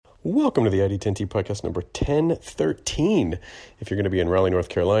Welcome to the ID10T podcast number 1013. If you're going to be in Raleigh, North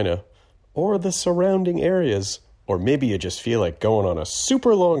Carolina, or the surrounding areas, or maybe you just feel like going on a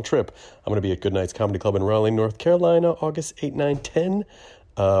super long trip, I'm going to be at Good Nights Comedy Club in Raleigh, North Carolina, August 8, 9, 10.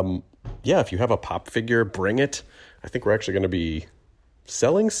 If you have a pop figure, bring it. I think we're actually going to be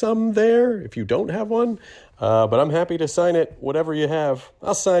selling some there if you don't have one. But I'm happy to sign it, whatever you have.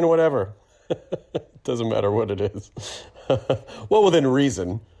 I'll sign whatever. Doesn't matter what it is. Well, within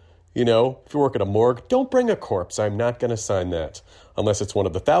reason. You know, if you work at a morgue, don't bring a corpse. I'm not going to sign that. Unless it's one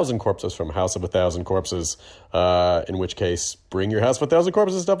of the 1,000 corpses from House of 1,000 Corpses. In which case, bring your House of 1,000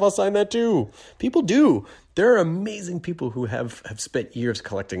 Corpses stuff. I'll sign that too. People do. There are amazing people who have spent years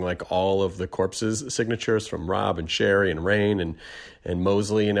collecting like all of the corpses' signatures from Rob and Sherry and Rain and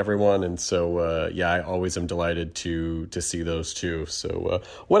Mosley and everyone. And so, I always am delighted to see those too. So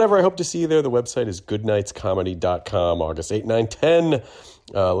whatever, I hope to see you there. The website is goodnightscomedy.com, August 8, 9, 10.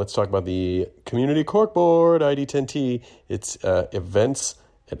 Let's talk about the Community Corkboard, ID10T. It's events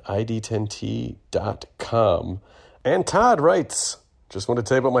at ID10T.com. And Todd writes, just want to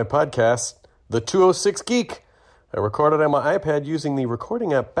tell you about my podcast, The 206 Geek. I recorded on my iPad using the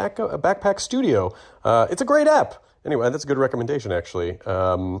recording app Backpack Studio. It's a great app. Anyway, that's a good recommendation, actually.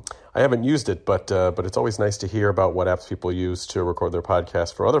 I haven't used it, but it's always nice to hear about what apps people use to record their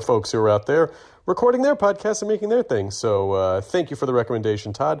podcasts for other folks who are out there recording their podcasts and making their thing. So thank you for the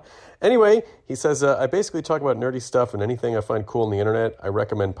recommendation, Todd. Anyway, he says, I basically talk about nerdy stuff and anything I find cool on the internet. I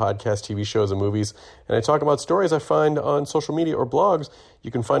recommend podcasts, TV shows, and movies. And I talk about stories I find on social media or blogs.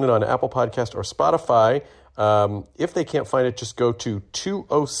 You can find it on Apple Podcast or Spotify. If they can't find it, just go to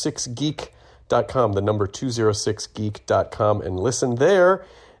 206geek.com, the number 206geek.com, and listen there.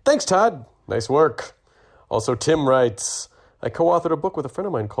 Thanks, Todd. Nice work. Also, Tim writes, I co-authored a book with a friend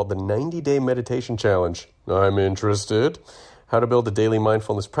of mine called The 90-Day Meditation Challenge. I'm interested. How to Build a Daily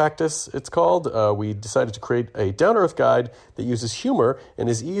Mindfulness Practice, it's called. We decided to create a down-to-earth guide that uses humor and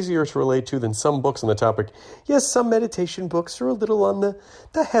is easier to relate to than some books on the topic. Yes, some meditation books are a little on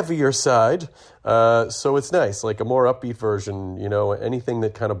the heavier side. So it's nice, like a more upbeat version, you know, anything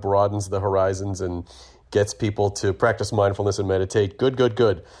that kind of broadens the horizons and gets people to practice mindfulness and meditate.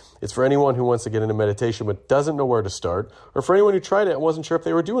 Good. It's for anyone who wants to get into meditation but doesn't know where to start, or for anyone who tried it and wasn't sure if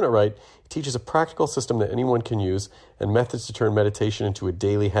they were doing it right. It teaches a practical system that anyone can use and methods to turn meditation into a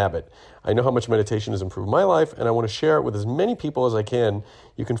daily habit. I know how much meditation has improved my life, and I want to share it with as many people as I can.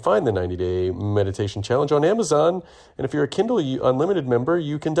 You can find the 90-Day Meditation Challenge on Amazon, and if you're a Kindle Unlimited member,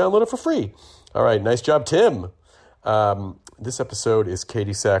 you can download it for free. All right, nice job, Tim. This episode is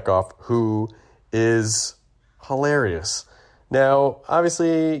Katee Sackhoff, who is hilarious. Now,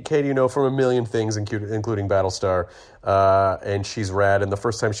 obviously, Katee, you know from a million things, including Battlestar, and she's rad. And the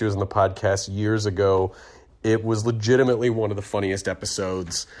first time she was on the podcast years ago, it was legitimately one of the funniest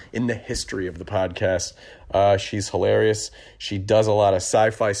episodes in the history of the podcast. She's hilarious. She does a lot of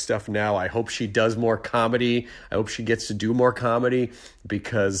sci-fi stuff now. I hope she does more comedy. I hope she gets to do more comedy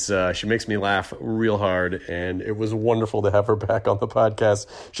because she makes me laugh real hard, and it was wonderful to have her back on the podcast.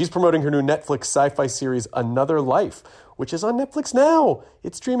 She's promoting her new Netflix sci-fi series, Another Life, which is on Netflix now.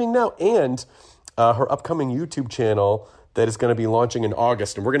 It's streaming now, and her upcoming YouTube channel that is going to be launching in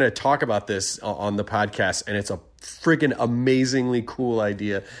August. And we're going to talk about this on the podcast, and it's a freaking amazingly cool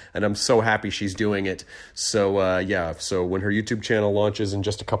idea, and I'm so happy she's doing it. So, so when her YouTube channel launches in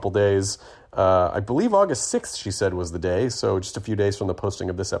just a couple days, I believe August 6th, she said, was the day, so just a few days from the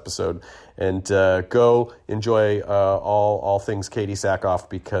posting of this episode. And go enjoy all things Katee Sackhoff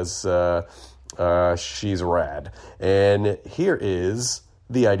because she's rad. And here is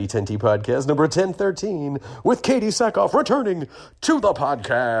the ID10T podcast, number 1013, with Katee Sackhoff returning to the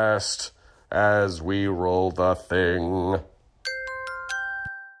podcast as we roll the thing.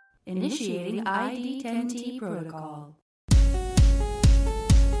 Initiating ID10T protocol.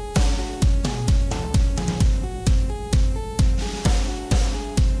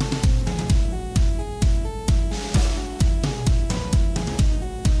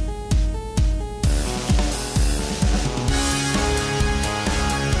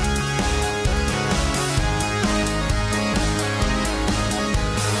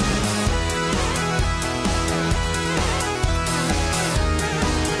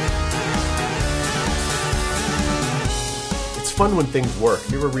 Fun when things work.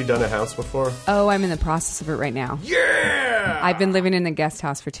 You ever redone a house before? Oh, I'm in the process of it right now. Yeah! I've been living in the guest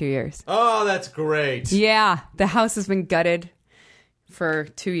house for 2 years. Oh, that's great. Yeah, the house has been gutted for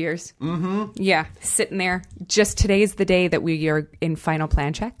 2 years. Mm-hmm. Yeah, sitting there. Just today's the day that we are in final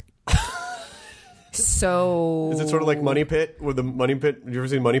plan check. so... Is it sort of like Money Pit? With the Money Pit? Have you ever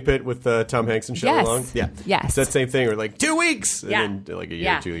seen Money Pit with Tom Hanks and Shelley Yes. Long? Yeah. Yes. It's that same thing. Or like 2 weeks. Yeah. And then like a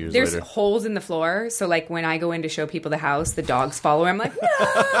year, 2 years There's later. holes in the floor, so like when I go in to show people the house, the dogs follow. I'm like,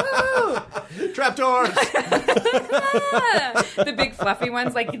 no! Trapdoors! The big fluffy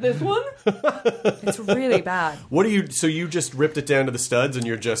ones, like this one. It's really bad. What do you... So you just ripped it down to the studs and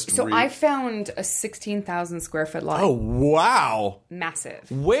you're just... So I found a 16,000 square foot lot. Oh, wow. Massive.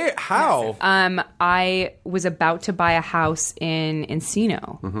 Where? How? I was about to buy a house in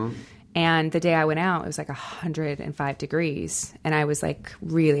Encino. Mm-hmm. And the day I went out, it was like 105 degrees. And I was like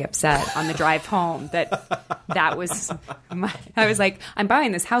really upset on the drive home that was I was like, I'm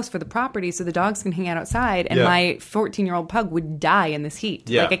buying this house for the property so the dogs can hang out outside. And my 14-year-old pug would die in this heat.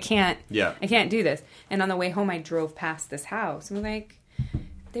 Yeah. Like I can't do this. And on the way home, I drove past this house and was like,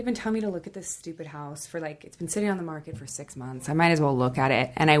 they've been telling me to look at this stupid house for like, it's been sitting on the market for 6 months. I might as well look at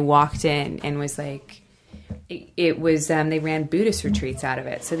it. And I walked in and was like, it was, they ran Buddhist retreats out of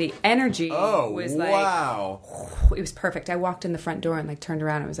it. So the energy was like, wow. It was perfect. I walked in the front door and like turned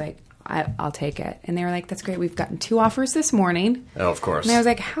around and was like, I'll take it. And they were like, that's great. We've gotten 2 offers this morning. Oh, of course. And I was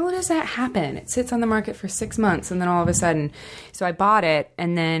like, how does that happen? It sits on the market for 6 months. And then all of a sudden, so I bought it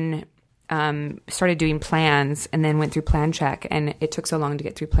and then started doing plans and then went through plan check. And it took so long to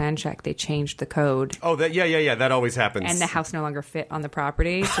get through plan check, they changed the code. Oh, yeah. That always happens. And the house no longer fit on the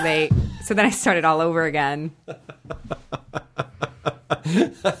property. So then I started all over again.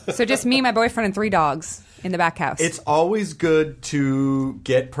 So just me, my boyfriend, and 3 dogs in the back house. It's always good to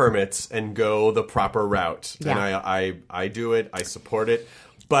get permits and go the proper route. Yeah. And I do it. I support it.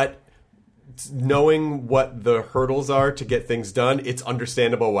 But knowing what the hurdles are to get things done, it's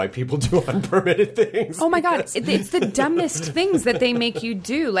understandable why people do unpermitted things. Oh my God. It's the dumbest things that they make you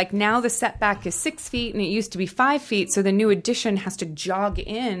do. Like now the setback is 6 feet and it used to be 5 feet. So the new addition has to jog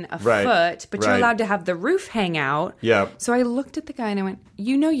in a foot, but you're allowed to have the roof hang out. Yeah. So I looked at the guy and I went,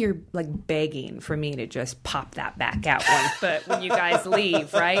 you know, you're like begging for me to just pop that back out 1 foot when you guys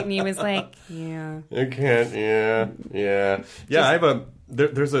leave, right? And he was like, yeah. I can't. Yeah. I have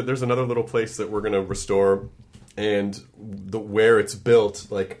there's another little place that we're going to restore, and where it's built,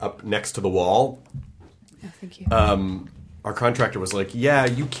 like up next to the wall. Oh, thank you. Our contractor was like, "Yeah,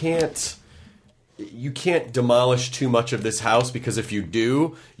 you can't demolish too much of this house because if you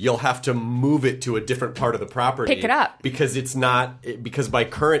do, you'll have to move it to a different part of the property. Pick it up because because by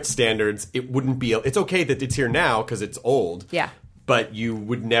current standards, it wouldn't be. It's okay that it's here now because it's old. Yeah." But you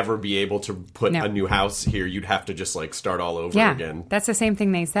would never be able to put a new house here. You'd have to just like start all over again. That's the same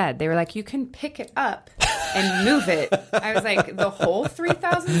thing they said. They were like, you can pick it up and move it. I was like, the whole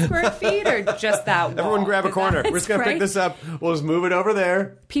 3,000 square feet or just that wall? Everyone grab a corner. We're just going to pick this up. We'll just move it over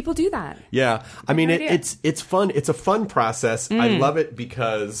there. People do that. Yeah. I mean, it's fun. It's a fun process. I love it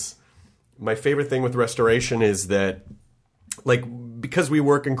because my favorite thing with restoration is that, like, because we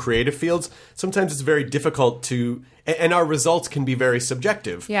work in creative fields, sometimes it's very difficult to... And our results can be very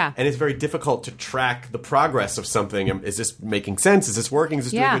subjective. Yeah. And it's very difficult to track the progress of something. Is this making sense? Is this working? Is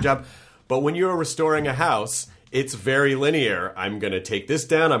this doing a good job? But when you're restoring a house, it's very linear. I'm going to take this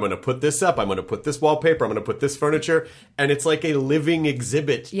down. I'm going to put this up. I'm going to put this wallpaper. I'm going to put this furniture. And it's like a living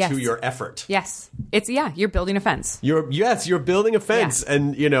exhibit to your effort. Yes. You're building a fence. You're building a fence. Yeah.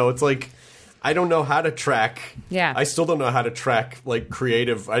 And, it's like... I don't know how to track. Yeah. I still don't know how to track, like,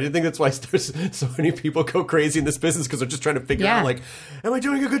 creative. I think that's why there's so many people go crazy in this business because they're just trying to figure out, like, am I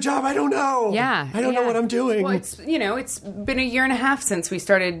doing a good job? I don't know. Yeah. I don't know what I'm doing. Well, it's been a year and a half since we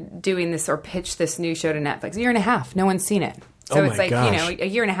started doing this or pitched this new show to Netflix. A year and a half. No one's seen it. So it's like, gosh. A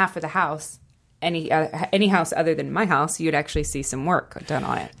year and a half for the house. Any house other than my house, you'd actually see some work done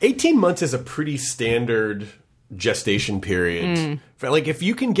on it. 18 months is a pretty standard gestation period. Like, if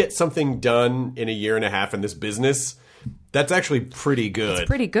you can get something done in a year and a half in this business, that's actually pretty good. It's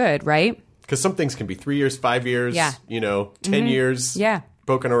pretty good, right? Because some things can be 3 years, 5 years, 10 years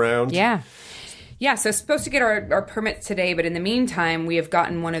poking around. Yeah. Yeah, so supposed to get our permits today, but in the meantime, we have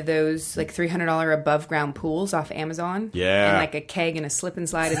gotten one of those like $300 above ground pools off Amazon. Yeah. And like a keg and a slip and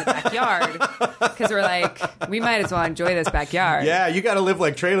slide in the backyard. Because we're like, we might as well enjoy this backyard. Yeah, you got to live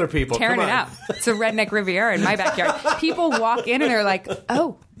like trailer people. Tearing it out. It's a redneck Riviera in my backyard. People walk in and they're like,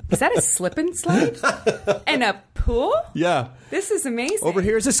 oh, is that a slip and slide? And a pool? Yeah. This is amazing. Over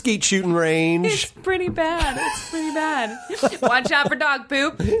here is a skeet shooting range. It's pretty bad. Watch out for dog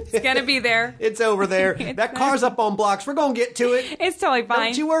poop. It's going to be there. It's over there. That car's up on blocks. We're going to get to it. It's totally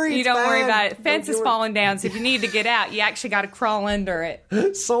fine. Don't you worry. You don't worry about it. Fence is falling down, so if you need to get out, you actually got to crawl under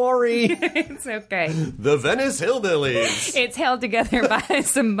it. Sorry. It's okay. The Venice Hillbillies. It's held together by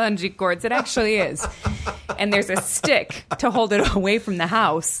some bungee cords. It actually is. And there's a stick to hold it away from the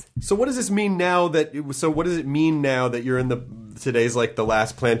house. Yes. So what does this mean now that? So what does it mean now that you're in today's like the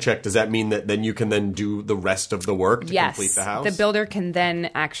last plan check? Does that mean that then you can then do the rest of the work to complete the house? The builder can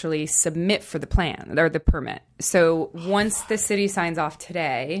then actually submit for the plan or the permit. So once the city signs off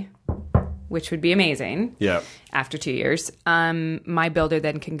today, which would be amazing. Yeah. After 2 years, my builder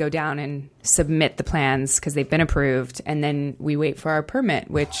then can go down and submit the plans because they've been approved, and then we wait for our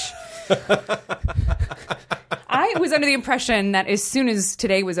permit, which I was under the impression that as soon as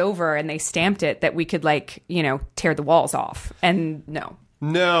today was over and they stamped it, that we could tear the walls off, and no.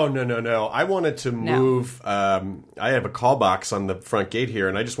 No. I wanted to move. I have a call box on the front gate here,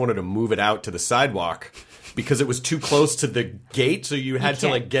 and I just wanted to move it out to the sidewalk. Because it was too close to the gate, so you had to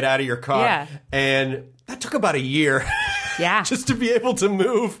like get out of your car. Yeah. And that took about a year. Yeah. Just to be able to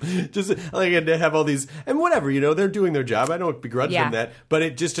move. Just like and to have all these and whatever, they're doing their job. I don't begrudge them that. But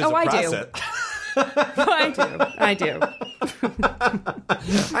it just is a process. I do.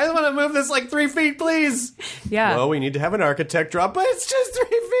 I want to move this like 3 feet, please. Yeah. Well, we need to have an architect drop, but it's just 3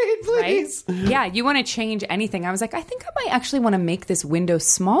 feet, please. Right? Yeah, you want to change anything. I was like, I think I might actually want to make this window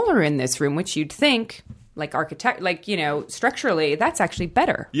smaller in this room, which you'd think, structurally, that's actually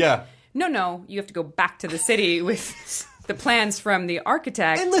better. Yeah. No, you have to go back to the city with the plans from the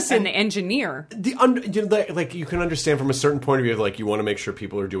architect and the engineer. You can understand from a certain point of view, like you want to make sure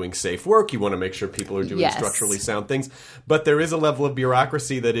people are doing safe work, you want to make sure people are doing structurally sound things, but there is a level of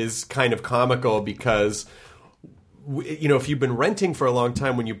bureaucracy that is kind of comical because if you've been renting for a long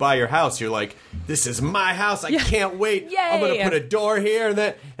time, when you buy your house, you're like, this is my house. I can't wait. Yay. I'm going to put a door here and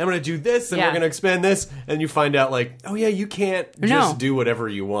that. I'm going to do this and we're going to expand this. And you find out like, oh yeah, you can't just do whatever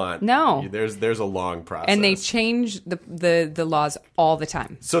you want. No. There's a long process. And they change the laws all the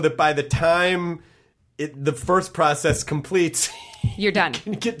time. So that by the time the first process completes, you're done.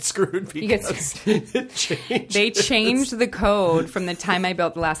 You get screwed because it changed. They changed the code from the time I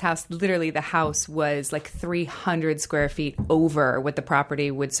built the last house. Literally, the house was like 300 square feet over what the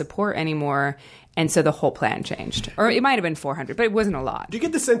property would support anymore. And so the whole plan changed. Or it might have been 400, but it wasn't a lot. Do you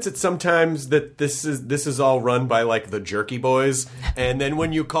get the sense that sometimes that this is all run by like the jerky boys? And then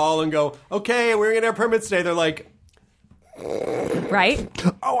when you call and go, okay, we're going to have permits today, they're like... Right?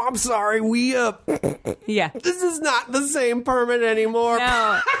 Oh, I'm sorry. This is not the same permit anymore.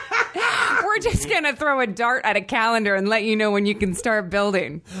 No. We're just going to throw a dart at a calendar and let you know when you can start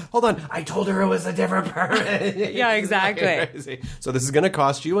building. Hold on. I told her it was a different permit. Yeah, exactly. So this is going to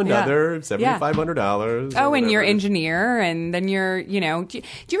cost you another $7,500. Oh, and your engineer, and then do you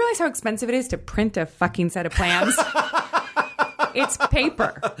realize how expensive it is to print a fucking set of plans? It's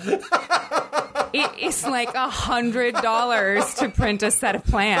paper. It is like $100 to print a set of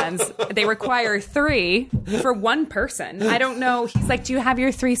plans. They require 3 for one person. I don't know. He's like, do you have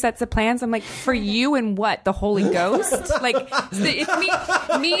your 3 sets of plans? I'm like, for you and what? The Holy Ghost? Like,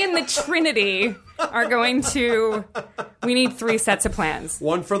 if me and the Trinity are going to... We need 3 sets of plans.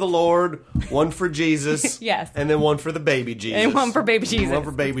 One for the Lord, one for Jesus. Yes. And then one for the baby Jesus. And one for baby Jesus. One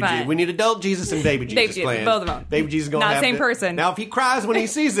for baby Jesus. We need adult Jesus and baby Jesus plans. Both of them. Baby Jesus is going to have... Not same person. Now, if he cries when he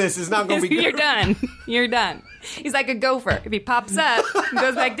sees this, it's not going to be good. You're done. You're done. He's like a gopher. If he pops up and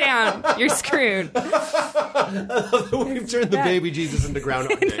goes back down, you're screwed. We've turned the baby Jesus into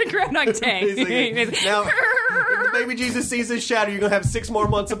Groundhog Day. Into Groundhog Day. Now, if the baby Jesus sees his shadow, you're going to have 6 more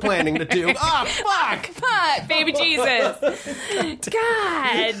months of planning to do. Oh, fuck! Fuck, baby Jesus.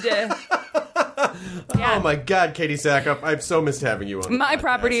 God. Yeah. Oh, my God, Katee Sackhoff. I've so missed having you on. My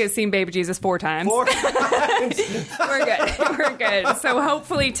property has seen baby Jesus 4 times. 4 times? We're good. So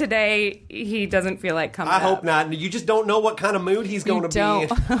hopefully today he doesn't feel like coming I hope not. You just don't know what kind of mood he's going to be in.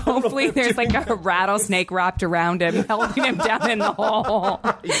 Hopefully there's like a rattlesnake wrapped around him, helping him down in the hole.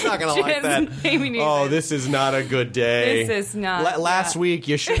 He's not going to like that. Oh, this is not a good day. This is not. Last week,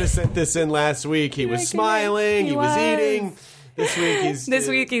 you should have sent this in last week. He was smiling. He was eating. This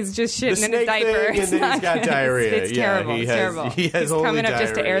week he's just shitting in his diaper. And then he's got diarrhea. It's terrible. He It's has, terrible. He has he's only coming up diarrhea.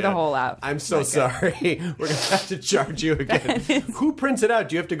 just to air the hole out. I'm so sorry. We're going to have to charge you again. Who prints it out?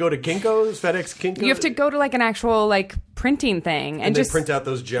 Do you have to go to Kinko's, FedEx, Kinko's? You have to go to like an actual like printing thing and just they print out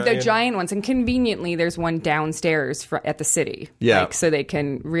those the giant ones. And conveniently, there's one downstairs at the city. Yeah, so they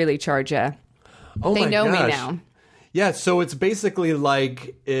can really charge you. Oh, they know gosh. me now. Yeah, so it's basically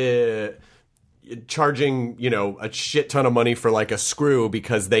like charging, a shit ton of money for like a screw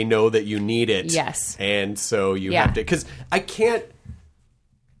because they know that you need it. Yes. And so you have to, because I can't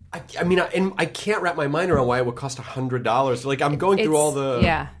wrap my mind around why it would cost $100. Like I'm going through all the...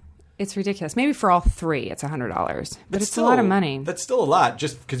 Yeah. It's ridiculous. Maybe for all 3, it's $100. But it's a lot of money. That's still a lot,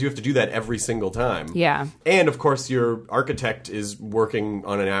 just because you have to do that every single time. Yeah. And, of course, your architect is working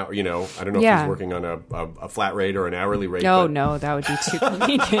on an hour, I don't know if he's working on a flat rate or an hourly rate. No, that would be too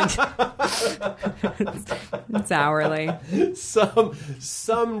convenient. It's hourly.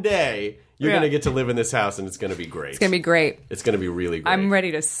 Someday... You're going to get to live in this house, and it's going to be great. It's going to be great. It's going to be really great. I'm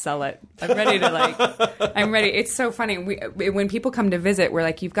ready to sell it. I'm ready to, I'm ready. It's so funny. When people come to visit, we're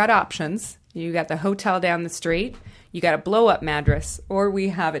like, you've got options. You got the hotel down the street. You got a blow-up mattress, or we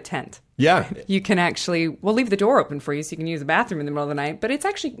have a tent. Yeah. You can we'll leave the door open for you so you can use the bathroom in the middle of the night, but it's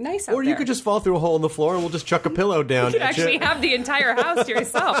actually nice out there. Or you could just fall through a hole in the floor and we'll just chuck a pillow down. You could actually have the entire house to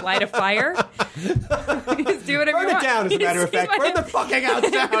yourself. Light a fire. Just do whatever you want. Burn it down, as a matter of fact. Burn the fucking house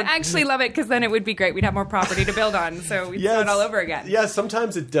down. I would actually love it, because then it would be great. We'd have more property to build on, so we'd start all over again. Yeah,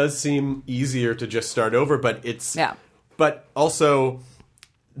 sometimes it does seem easier to just start over, but it's... Yeah. But also...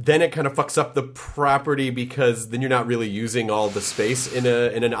 Then it kind of fucks up the property, because then you're not really using all the space in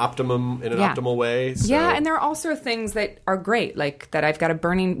an optimal way. So. Yeah, and there are also things that are great, like that I've got a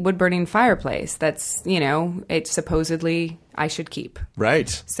wood burning fireplace that's, it's supposedly I should keep.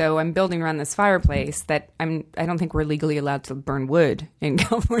 Right. So I'm building around this fireplace that I don't think we're legally allowed to burn wood in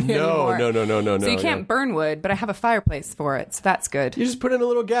California anymore. No. So you can't burn wood, but I have a fireplace for it, so that's good. You just put in a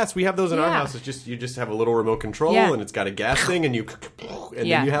little gas. We have those in our house. You just have a little remote control, and it's got a gas thing, and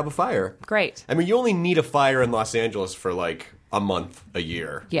then you have a fire. Great. I mean, you only need a fire in Los Angeles for like a month, a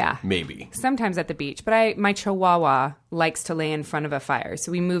year. Yeah. Maybe. Sometimes at the beach. But my Chihuahua likes to lay in front of a fire.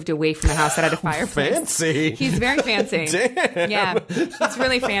 So we moved away from the house that had a fireplace. Fancy. He's very fancy. Damn. Yeah. He's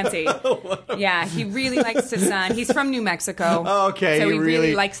really fancy. Yeah. He really likes to sun. He's from New Mexico. Oh, okay. So he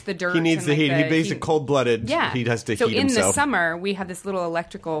really likes the dirt. He needs the heat. He basically cold-blooded. Yeah. He has to so heat himself. So in the summer, we have this little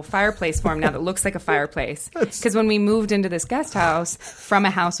electrical fireplace for him now that looks like a fireplace. Because when we moved into this guest house from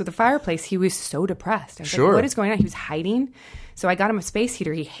a house with a fireplace, he was so depressed. I was like, what is going on? He was hiding. So I got him a space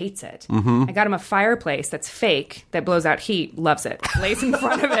heater. He hates it. Mm-hmm. I got him a fireplace that's fake, that blows out heat. Loves it. Lays in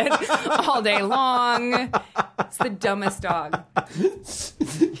front of it all day long. It's the dumbest dog.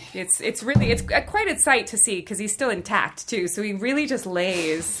 It's quite a sight to see, because he's still intact too. So he really just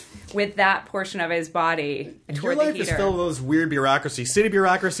lays with that portion of his body toward the heater. Your life is filled with those weird bureaucracy. City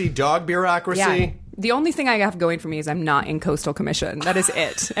bureaucracy, dog bureaucracy. Yeah. The only thing I have going for me is I'm not in coastal commission. That is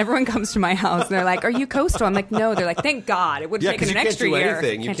it. Everyone comes to my house and they're like, "Are you coastal?" I'm like, "No." They're like, "Thank God. It would have taken an extra year."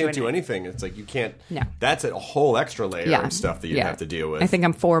 You can't do anything. It's like you can't. No. That's a whole extra layer of stuff that you have to deal with. I think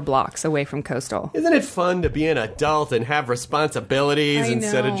I'm 4 blocks away from coastal. Isn't it fun to be an adult and have responsibilities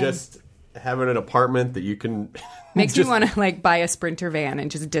instead of just having an apartment that you can... Makes me want to buy a Sprinter van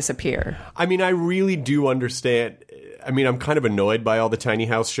and just disappear. I mean, I really do understand. I mean, I'm kind of annoyed by all the tiny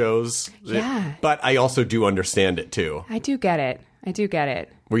house shows. Yeah. But I also do understand it, too. I do get it.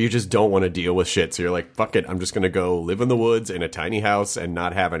 Where you just don't want to deal with shit. So you're like, fuck it. I'm just going to go live in the woods in a tiny house and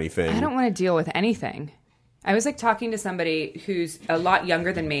not have anything. I don't want to deal with anything. I was talking to somebody who's a lot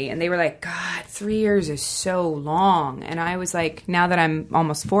younger than me, and they were like, "God, 3 years is so long." And I was like, now that I'm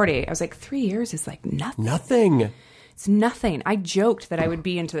almost 40, I was like, 3 years is nothing. Nothing. It's nothing. I joked that I would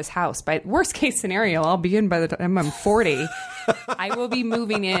be into this house. By worst case scenario, I'll be in by the time I'm 40. I will be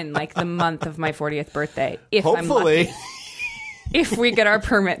moving in the month of my 40th birthday. Hopefully. I'm lucky. If we get our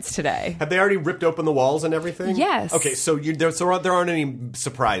permits today. Have they already ripped open the walls and everything? Yes. Okay, so there aren't any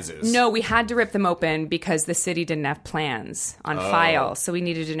surprises. No, we had to rip them open because the city didn't have plans on file. So we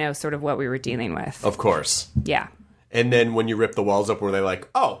needed to know sort of what we were dealing with. Of course. Yeah. And then when you ripped the walls up, were they like,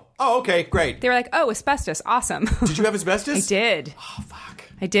 oh, okay, great. They were like, "Oh, asbestos, awesome." Did you have asbestos? I did. Oh, fuck.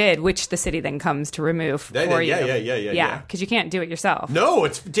 I did, which the city then comes to remove for you. Yeah. Because you can't do it yourself. No,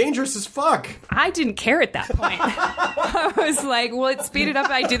 it's dangerous as fuck. I didn't care at that point. I was like, "Will it speed it up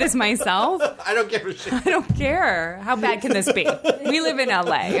if I do this myself?" I don't give a shit. I don't care. How bad can this be? We live in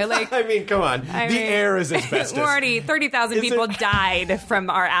LA. I mean, come on. The air is asbestos. Already 30,000 people died from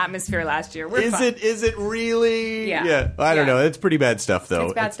our atmosphere last year. We're fine. Is it really? Yeah. I don't know. It's pretty bad stuff, though.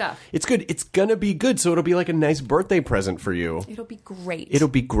 It's bad stuff. It's good. It's gonna be good, so it'll be like a nice birthday present for you. It'll be great. It'll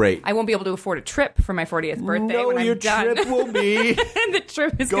be great. I won't be able to afford a trip for my 40th birthday when I'm done. Your trip will be the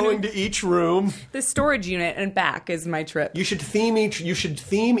trip is going to each room. The storage unit and back is my trip. You should theme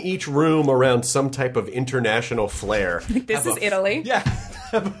each room around some type of international flair. This is Italy. Yeah.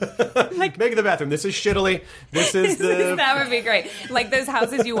 Make the bathroom. This is shittily. This is the... That would be great. Those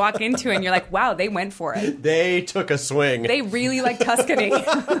houses you walk into and you're like, wow, they went for it. They took a swing. They really like Tuscany.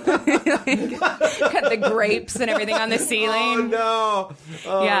 Got the grapes and everything on the ceiling. Oh,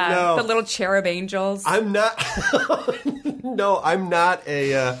 no. The little cherub angels. I'm not... No, I'm not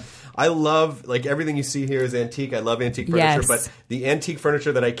a... I love, like, everything you see here is antique. I love antique furniture, Yes. but the antique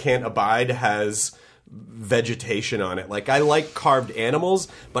furniture that I can't abide has vegetation on it. Like, I like carved animals,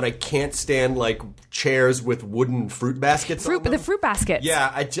 but I can't stand, like, chairs with wooden fruit baskets on them. The fruit baskets.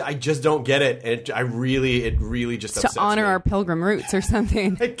 Yeah, I just don't get it. It really just upsets To honor me. our pilgrim roots or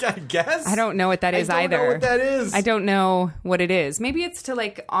something. I guess. I don't know what that is either. I don't know what that is. I don't know what it is. Maybe it's to,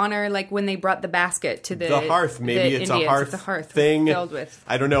 like, honor, like, when they brought the basket to the hearth. Maybe it's Indians. a hearth, It's a hearth thing filled with.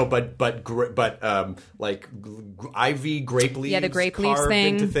 I don't know, but ivy grape leaves. Yeah, the grape leaves carved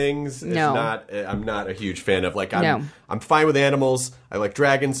thing. into things. No. I'm not a huge fan of. Like, No. I'm fine with animals. I like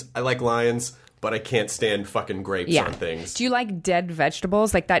dragons. I like lions. But I can't stand fucking grapes on things. Do you like dead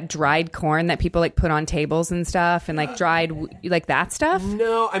vegetables, like that dried corn that people like put on tables and stuff, and like dried, you like that stuff?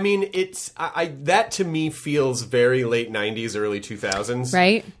 No, I mean, it's that to me feels very late 90s, early 2000s.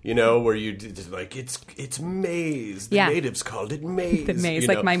 Right. You know, where you like, it's maize. The natives called it maize. The maize,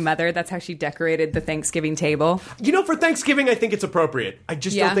 like my mother, that's how she decorated the Thanksgiving table. You know, for Thanksgiving, I think it's appropriate. I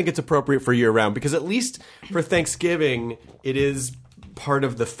just don't think it's appropriate for year-round, because at least for Thanksgiving, it is part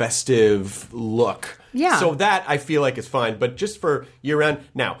of the festive look. Yeah. So that I feel like is fine, but just for year-round.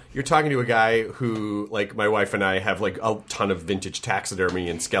 Now, you're talking to a guy who, like, my wife and I have, like, a ton of vintage taxidermy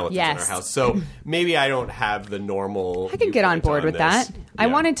and skeletons in our house. So maybe I don't have the normal. I could get on board with that. Yeah. I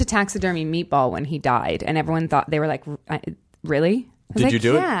wanted to taxidermy Meatball when he died, and everyone thought, they were like, really? Did you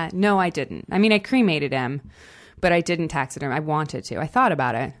do it? Yeah. No, I didn't. I mean, I cremated him. But I didn't taxidermy. I wanted to. I thought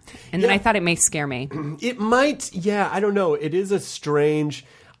about it. And then I thought it may scare me. It might. Yeah, I don't know. It is a strange...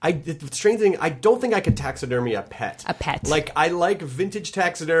 the strange thing, I don't think I could taxidermy a pet. A pet. Like, I like vintage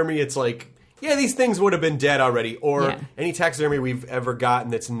taxidermy. It's like, yeah, these things would have been dead already. Or any taxidermy we've ever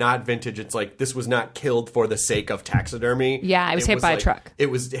gotten that's not vintage, it's like, this was not killed for the sake of taxidermy. Yeah, it was hit by a truck. It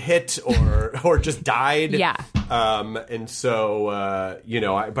was hit or just died. Yeah. And so,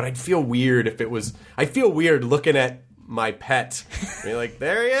 but I'd feel weird if it was... I'd feel weird looking at my pet. You're like,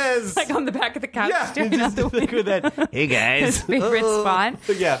 there he is. Like on the back of the couch. Yeah, staring out the window. with that. Hey guys, His favorite spot.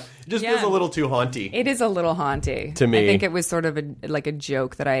 Yeah, it just feels a little too haunty. It is a little haunty to me. I think it was sort of a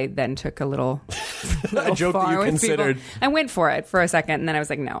joke that I then took a little a joke that you considered. People. I went for it for a second, and then I was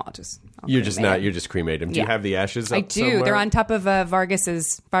like, no, I'll You're just cremate him. Do you have the ashes? Up I do. Somewhere? They're on top of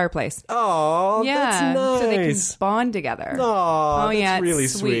Vargas's fireplace. Oh, Yeah, that's nice. so they can bond together. Oh, that's yeah, really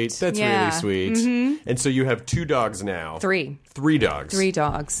it's sweet. That's really sweet. Mm-hmm. And so you have 2 dogs now. 3 dogs. 3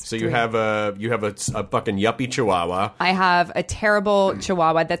 dogs. So you have a fucking yuppie Chihuahua. I have a terrible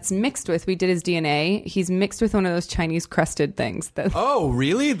Chihuahua that's mixed with. We did his DNA. He's mixed with one of those Chinese crested things. Oh,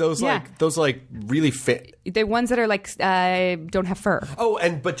 really? Those Yeah. really fit. The ones that are like don't have fur. Oh,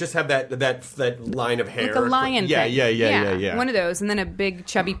 but just have that line of hair. Like a lion thing. Yeah. One of those. And then a big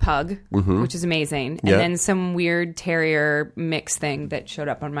chubby pug, which is amazing. And then some weird terrier mix thing that showed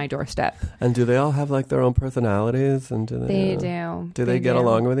up on my doorstep. And do they all have like their own personalities? And They do. Do they get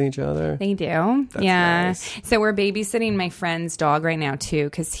along with each other? They do. That's yeah. nice. So we're babysitting my friend's dog right now too,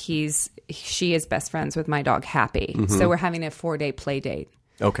 because she is best friends with my dog Happy. Mm-hmm. So we're having a 4-day play date.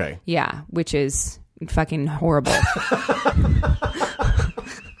 Okay. Yeah, which is fucking horrible.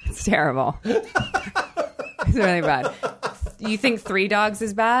 It's terrible. It's really bad. You think 3 dogs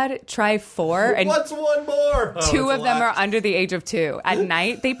is bad? Try 4. And what's one more? 2 of them are under the age of 2. At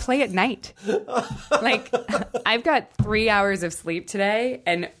night, they play at night. Like, I've got 3 hours of sleep today,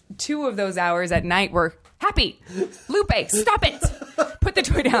 and 2 of those hours at night were Happy. Lupe, stop it. Put the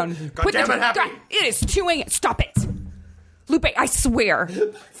toy down. God damn it, Happy. God, it is 2 a.m. Stop it. Lupe, I swear.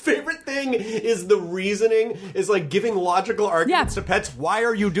 Favorite thing is the reasoning is like giving logical arguments to pets. Why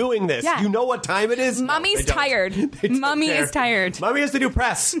are you doing this? Yeah. You know what time it is? Mommy's No, tired. They don't Mommy care. is tired. Mommy has to do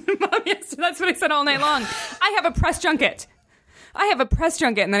press. That's what I said all night long. I have a press junket.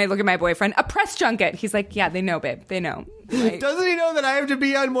 And then I look at my boyfriend. A press junket. He's like, yeah, they know, babe. They know. Like, Doesn't he know that I have to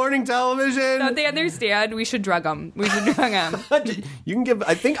be on morning television? don't they understand? We should drug them. You can give.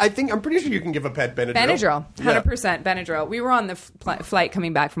 I'm pretty sure you can give a pet Benadryl. Benadryl, 100% Benadryl. We were on the flight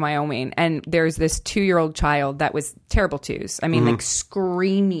coming back from Wyoming, and there's this 2-year-old child that was terrible twos. I mean, like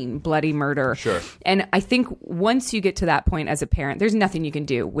screaming bloody murder. Sure. And I think once you get to that point as a parent, there's nothing you can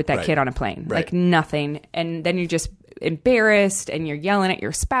do with that kid on a plane. Right. Like nothing. And then you're just embarrassed and you're yelling at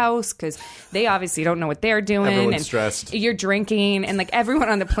your spouse because they obviously don't know what they're doing. Everyone's and stressed. You're drinking, and like everyone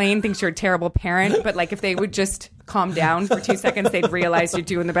on the plane thinks you're a terrible parent, but like if they would just calm down for 2 seconds, they'd realize you're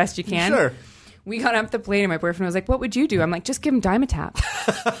doing the best you can. Sure. We got off the plane and my boyfriend was like, what would you do? I'm like, just give him Dimetap.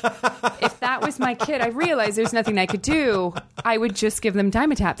 If that was my kid, I realized there's nothing I could do. I would just give them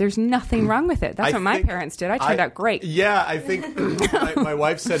Dimetap. There's nothing wrong with it. That's what my parents did. I turned out great. Yeah, I think my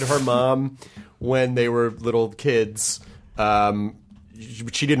wife said her mom, when they were little kids,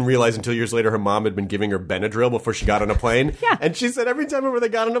 she didn't realize until years later her mom had been giving her Benadryl before she got on a plane. Yeah. And she said every time they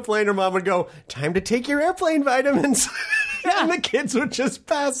got on a plane, her mom would go, "Time to take your airplane vitamins." Yeah. And the kids would just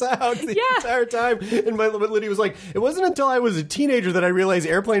pass out the Yeah. entire time. And my Lydia was like, it wasn't until I was a teenager that I realized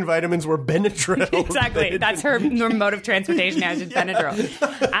airplane vitamins were Benadryl. Exactly. That's her mode of transportation now, is just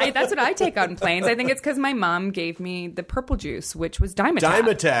Benadryl. That's what I take on planes. I think it's because my mom gave me the purple juice, which was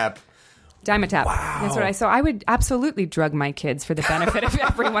Dimetap. Dimetap. Wow. That's what So I would absolutely drug my kids for the benefit of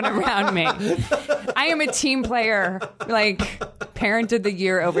everyone around me. I am a team player, like parent of the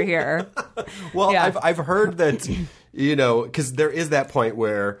year over here. Well, Yeah. I've heard that, because there is that point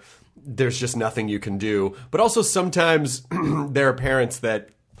where there's just nothing you can do. But also sometimes there are parents that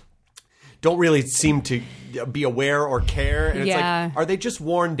don't really seem to be aware or care. And it's like, are they just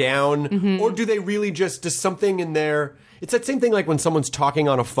worn down? Mm-hmm. Or do they really just, does something in there... It's that same thing like when someone's talking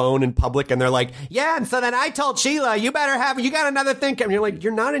on a phone in public and they're like, yeah, and so then I told Sheila, you got another thing. And you're like,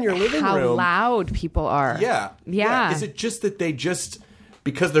 you're not in your living room. How loud people are. Yeah. Is it just that they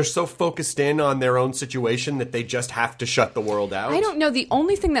because they're so focused in on their own situation that they just have to shut the world out? I don't know. The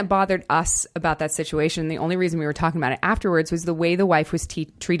only thing that bothered us about that situation, the only reason we were talking about it afterwards, was the way the wife was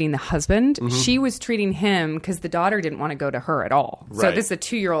treating the husband. Mm-hmm. She was treating him because the daughter didn't want to go to her at all. Right. So this is a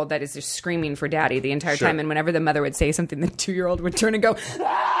 2-year-old that is just screaming for daddy the entire time. And whenever the mother would say something, the 2-year-old would turn and go...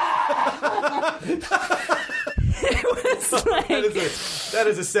 It was like, that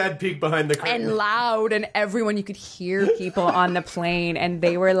is a sad peek behind the curtain. And loud, and everyone, you could hear people on the plane, and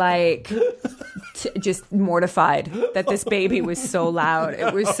they were like just mortified that this baby was so loud.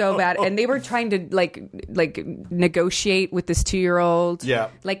 It was so bad, and they were trying to like negotiate with this 2-year-old. Yeah,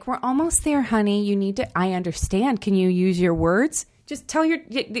 like, we're almost there, honey. You need to. I understand. Can you use your words? Just tell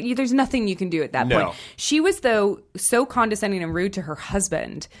there's nothing you can do at that point. She was, though, so condescending and rude to her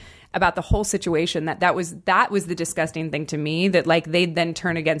husband about the whole situation that was the disgusting thing to me, that like they'd then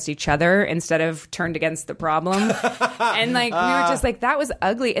turn against each other instead of turned against the problem. And like we were just like, that was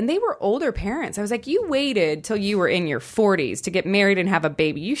ugly. And they were older parents. I was like, you waited till you were in your 40s to get married and have a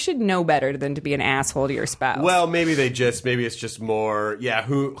baby. You should know better than to be an asshole to your spouse. Well, maybe it's just more,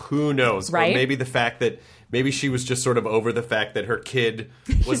 who knows? Right? Or maybe the fact that maybe she was just sort of over the fact that her kid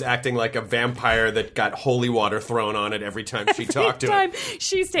was acting like a vampire that got holy water thrown on it every time she talked to him.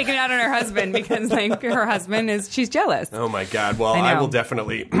 She's taking it out on her husband because like her husband she's jealous. Oh my God. Well, I will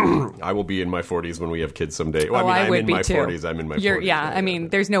definitely, I will be in my 40s when we have kids someday. Well, I'm in my 40s. I'm in my 40s. Yeah. I mean,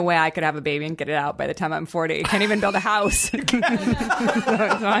 there's no way I could have a baby and get it out by the time I'm 40. Can't even build a house.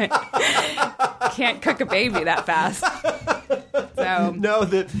 Can't cook a baby that fast. So no,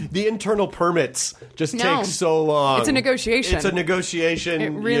 the internal permits just take so long. It's a negotiation.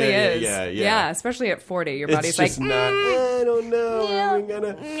 It really is. Yeah, especially at 40, your body's like, I don't know.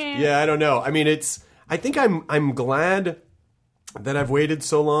 I don't know. I mean, I think I'm glad that I've waited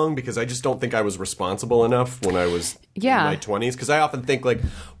so long because I just don't think I was responsible enough when I was in my 20s. Because I often think, like,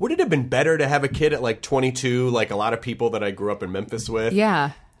 would it have been better to have a kid at like 22, like a lot of people that I grew up in Memphis with?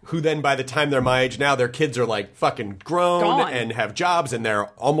 Yeah. Who then, by the time they're my age now, their kids are like fucking grown and have jobs and they're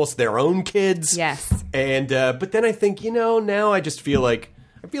almost their own kids. Yes. And but then I think, now I just feel like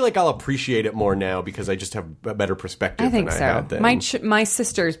I'll appreciate it more now because I just have a better perspective. I had then. My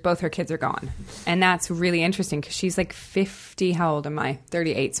sisters, both her kids are gone, and that's really interesting because she's like 50. How old am I?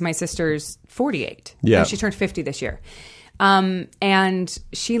 38. So my sister's 48. Yeah, and she turned 50 this year. And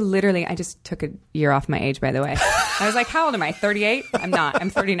she literally, I just took a year off my age, by the way. I was like, how old am I? 38? I'm not.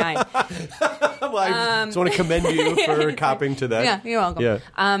 I'm 39. Well, I just want to commend you for copping to that. Yeah, you're welcome. Yeah.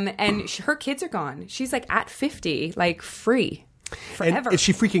 And her kids are gone. She's like at 50, like free forever. And is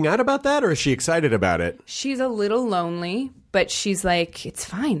she freaking out about that or is she excited about it? She's a little lonely, but she's like, it's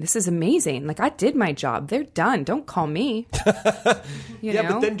fine. This is amazing. Like, I did my job. They're done. Don't call me. You know?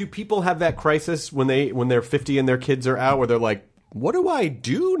 But then do people have that crisis when they're 50 and their kids are out where they're like, what do I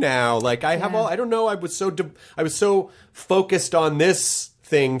do now? Like, I don't know. I was so focused on this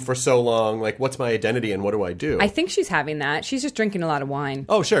thing for so long. Like, what's my identity and what do I do? I think she's having that. She's just drinking a lot of wine.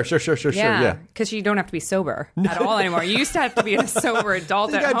 Oh, sure. Yeah. Because you don't have to be sober at all anymore. You used to have to be a sober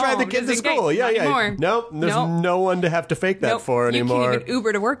adult at home. You gotta drive the kids to school. Yeah. Anymore. Nope. There's no one to have to fake that for anymore. You can't even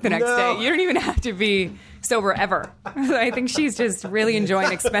Uber to work the next day. You don't even have to be sober ever. I think she's just really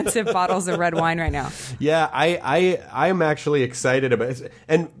enjoying expensive bottles of red wine right now. Yeah, I am actually excited about it.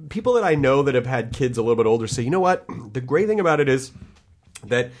 And people that I know that have had kids a little bit older say, you know what? The great thing about it is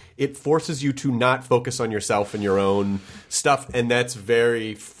that it forces you to not focus on yourself and your own stuff. And that's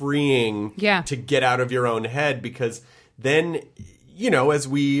very freeing to get out of your own head because then, as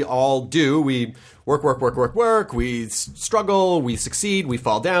we all do, we work, we struggle, we succeed, we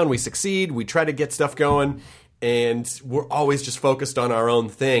fall down, we succeed, we try to get stuff going. and we're always just focused on our own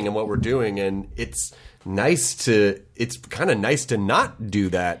thing and what we're doing, and it's kind of nice to not do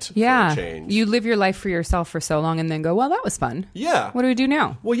that for a change. You live your life for yourself for so long and then go, well, that was fun. Yeah. What do we do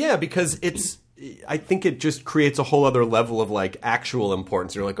now? Well, yeah, because I think it just creates a whole other level of like actual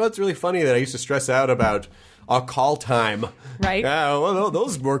importance. You're like, oh, it's really funny that I used to stress out about a call time. Right. Yeah, well,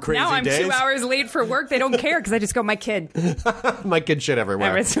 those were crazy now I'm days. 2 hours late for work. They don't care because I just go, my kid. My kid shit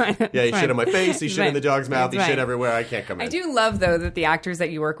everywhere. It's fine. Yeah, he It's shit on my fine. face. He shit in the dog's mouth. He It's shit fine. everywhere. I can't come in. I do love, though, that the actors that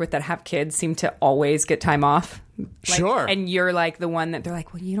you work with that have kids seem to always get time off. Sure. And you're like the one that they're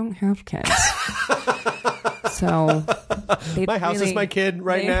like, well, you don't have kids. So my house is my kid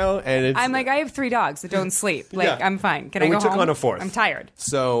right now, and I'm like, I have 3 dogs that don't sleep. Like, Yeah. I'm fine. Can And I we go took home? on a 4th. I'm tired.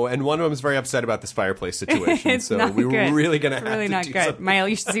 So, and one of them is very upset about this fireplace situation. It's so not we were good. really going to It's have really to not do good. something.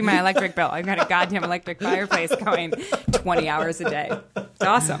 You should see my electric bill. I've got a goddamn electric fireplace going 20 hours a day. It's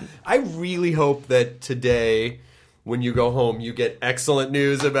awesome. I really hope that today, when you go home, you get excellent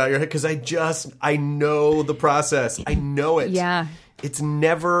news about your head, because I know the process. I know it. Yeah. It's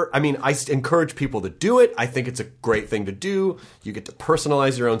never, I mean, I encourage people to do it. I think it's a great thing to do. You get to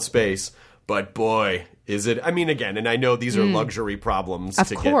personalize your own space. But boy, is it, I mean, again, and I know these are luxury problems Of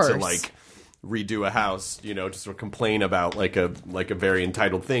to course. get to like redo a house, just to complain about like a very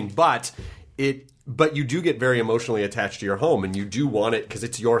entitled thing. But you do get very emotionally attached to your home, and you do want it because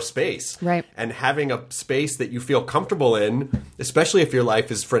it's your space. Right. And having a space that you feel comfortable in, especially if your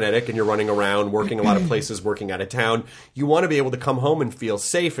life is frenetic and you're running around, working a lot of places, working out of town, you want to be able to come home and feel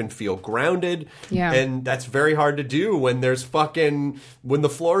safe and feel grounded. Yeah. And that's very hard to do when when the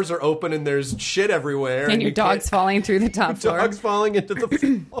floors are open and there's shit everywhere. And your you dog's can't- falling through the top floor. Dog's falling into the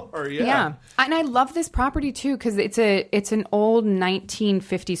floor. Yeah. Yeah. And I love this property too because it's an old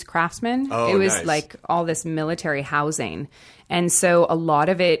 1950s craftsman. Oh, it was nice. like all this military housing. And so a lot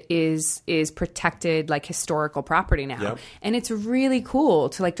of it is protected like historical property now. Yep. And it's really cool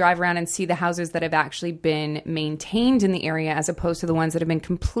to like drive around and see the houses that have actually been maintained in the area as opposed to the ones that have been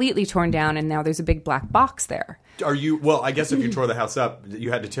completely torn down and now there's a big black box there. Well, I guess if you tore the house up,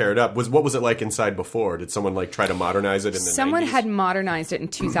 you had to tear it up. What was it like inside before? Did someone like try to modernize it in the 90s? Someone had modernized it in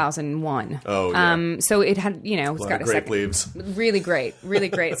 2001. Oh, yeah. So it had, it's a lot got of a grape second. leaves. Really great.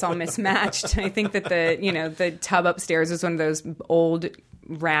 It's all mismatched. I think that the tub upstairs is one of those old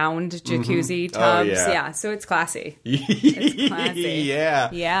round jacuzzi tubs. yeah. So it's classy. It's classy. Yeah.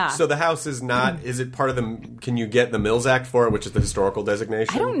 Yeah. So the house is not, is it part of the, can you get the Mills Act for it, which is the historical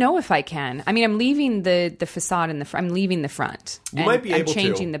designation? I don't know if I can. I mean, I'm leaving the facade in the front. I'm leaving the front. You might be able to. I'm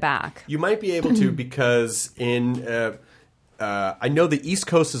changing the back. You might be able to because I know the East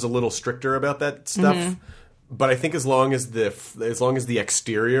Coast is a little stricter about that stuff. But I think as long as the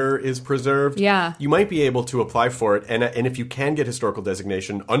exterior is preserved, Yeah. you might be able to apply for it. And if you can get historical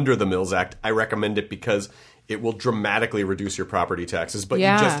designation under the Mills Act, I recommend it because it will dramatically reduce your property taxes. But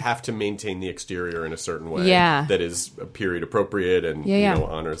Yeah. you just have to maintain the exterior in a certain way Yeah. that is period appropriate and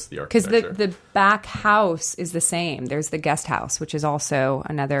honors the Because architecture. the back house is the same. There's the guest house, which is also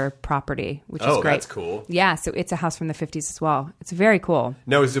another property, which is great. Oh, that's cool. Yeah, so it's a house from the 50s as well. It's very cool.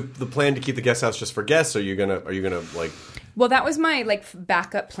 Now, is the plan to keep the guest house just for guests? Or are you gonna like? Well, that was my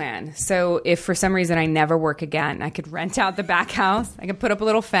backup plan. So if for some reason I never work again, I could rent out the back house. I could put up a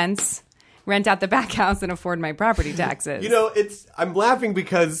little fence, rent out the back house, and afford my property taxes. I'm laughing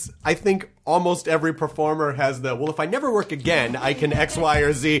because I think almost every performer has if I never work again, I can X, Y,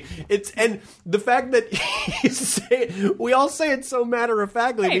 or Z. And the fact that we all say it so matter of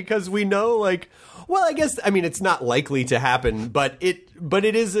factly because we know I guess, it's not likely to happen, but it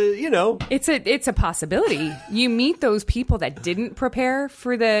is It's a possibility. You meet those people that didn't prepare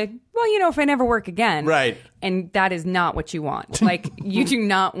for if I never work again. Right. And that is not what you want. You do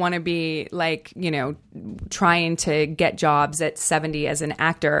not want to be trying to get jobs at 70 as an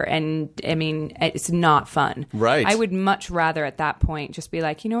actor. And it's not fun. Right. I would much rather at that point just be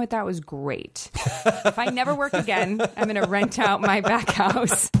like, you know what, that was great. If I never work again, I'm going to rent out my back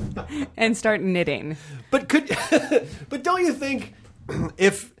house and start knitting. But but don't you think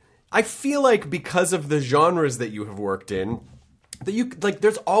I feel like because of the genres that you have worked in, that you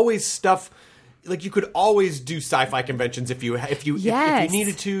there's always stuff. You could always do sci-fi conventions if you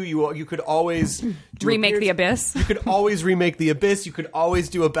needed to. You could always remake The Abyss. You could always remake The Abyss. You could always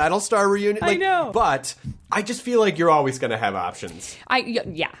do a Battlestar reunion. I know, but I just feel like you're always going to have options.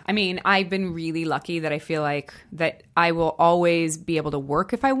 I've been really lucky that I feel like that I will always be able to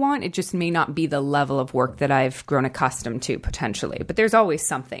work if I want. It just may not be the level of work that I've grown accustomed to potentially. But there's always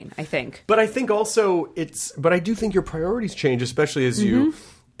something, I think. But I think also I do think your priorities change, especially as you.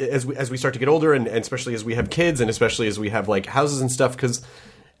 As we start to get older, and especially as we have kids, and especially as we have houses and stuff, because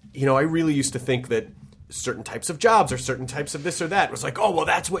I really used to think that certain types of jobs or certain types of this or that. It was like, oh, well,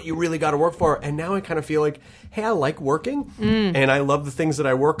 that's what you really got to work for. And now I kind of feel like, hey, I like working and I love the things that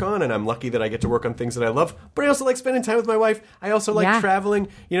I work on, and I'm lucky that I get to work on things that I love. But I also like spending time with my wife. I also like traveling.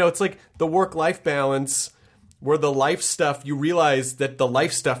 You know, it's like the work-life balance where the life stuff, you realize that the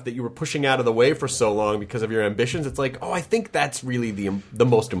life stuff that you were pushing out of the way for so long because of your ambitions, it's like, oh, I think that's really the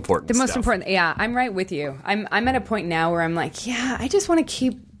most important stuff. The most important, yeah, I'm right with you. I'm at a point now where I'm like, yeah, I just want to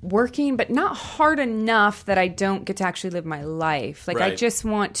keep working, but not hard enough that I don't get to actually live my life. Like, I just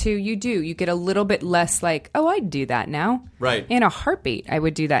want to, you get a little bit less like, oh, I'd do that now. Right. In a heartbeat, I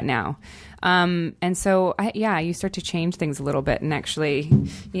would do that now. And so, you start to change things a little bit and actually,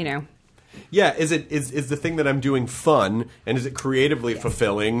 you know. Yeah, is the thing that I'm doing fun, and is it creatively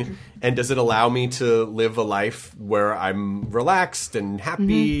fulfilling, and does it allow me to live a life where I'm relaxed and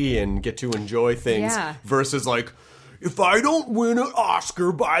happy and get to enjoy things versus like, if I don't win an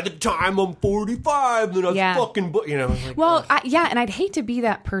Oscar by the time I'm 45, then I'm fucking, you know. Like, well, and I'd hate to be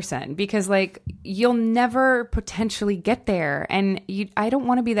that person because, like, you'll never potentially get there. And I don't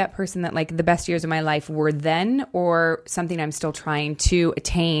want to be that person that, like, the best years of my life were then or something I'm still trying to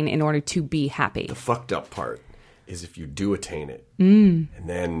attain in order to be happy. The fucked up part is if you do attain it and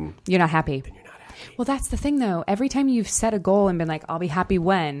then... You're not happy. Then you're not happy. Well, that's the thing, though. Every time you've set a goal and been like, I'll be happy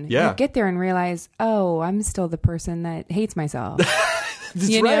when, you get there and realize, oh, I'm still the person that hates myself.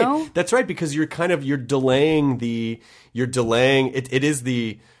 That's right. Know? That's right, because you're delaying it is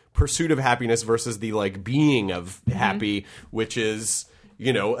the pursuit of happiness versus the like being of happy, which is,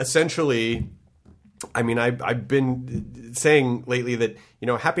 you know, essentially... I mean, I've been saying lately that, you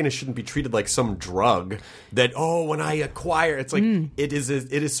know, happiness shouldn't be treated like some drug that, oh, when I acquire, it's like it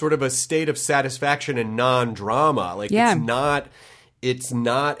is sort of a state of satisfaction and non-drama. Like it's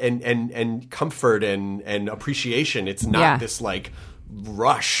not and comfort and appreciation. It's not this like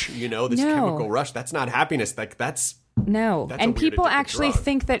rush, you know, this chemical rush. That's not happiness. Like that's no. And people actually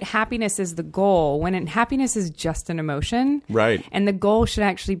think that happiness is the goal when happiness is just an emotion. Right. And the goal should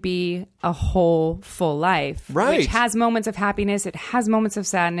actually be a whole, full life. Right. Which has moments of happiness. It has moments of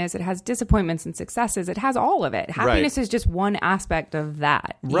sadness. It has disappointments and successes. It has all of it. Happiness is just one aspect of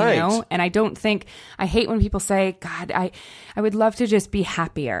that. You know? And I hate when people say, God, I would love to just be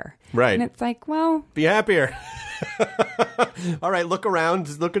happier. Right. And it's like, well... Be happier. All right, look around.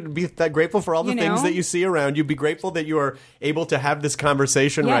 Be that grateful for all the things that you see around you. Be grateful that you are able to have this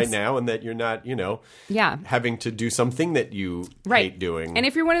conversation right now and that you're not, you know, having to do something that you hate doing. And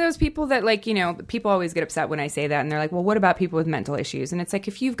if you're one of those people that, like, you know, people always get upset when I say that and they're like, well, what about people with mental issues? And it's like,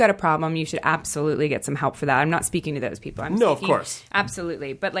 if you've got a problem, you should absolutely get some help for that. I'm not speaking to those people. No, of course.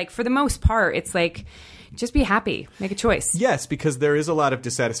 Absolutely. But, like, for the most part, it's like... Just be happy. Make a choice. Yes, because there is a lot of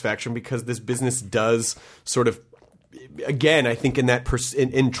dissatisfaction because this business does sort of, again, I think in that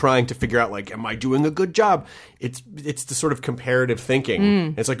in trying to figure out, like, am I doing a good job? It's the sort of comparative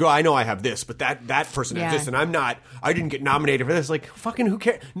thinking. It's like, oh, I know I have this, but that person has this, and I'm not. I didn't get nominated for this. Like, fucking who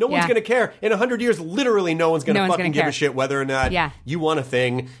cares? No one's going to care. In 100 years, literally no one's going to fucking give a shit whether or not you won a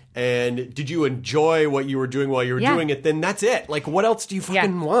thing. And did you enjoy what you were doing while you were doing it? Then that's it. Like, what else do you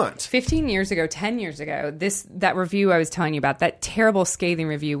fucking want? 15 years ago, 10 years ago, that review I was telling you about, that terrible scathing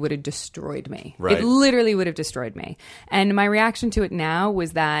review would have destroyed me. Right. It literally would have destroyed me. And my reaction to it now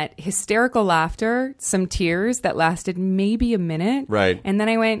was that hysterical laughter, some tears that lasted maybe a minute. Right. And then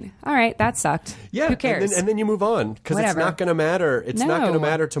I went, all right, that sucked. Yeah. Who cares? And then you move on because it's not going to matter. It's not going to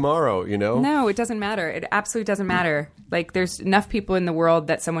matter tomorrow, you know? No, it doesn't matter. It absolutely doesn't matter. Like, there's enough people in the world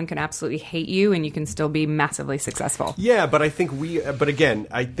that someone can absolutely hate you and you can still be massively successful. Yeah, but I think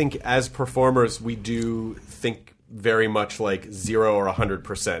I think as performers, we do think very much like 0 or 100%.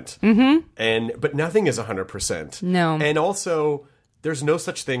 Mm-hmm. But nothing is 100%. No. And also, there's no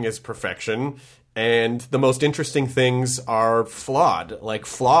such thing as perfection. And the most interesting things are flawed. Like,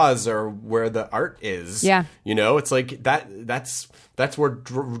 flaws are where the art is. Yeah. You know, it's like that's where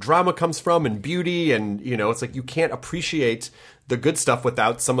drama comes from and beauty. And, you know, it's like you can't appreciate the good stuff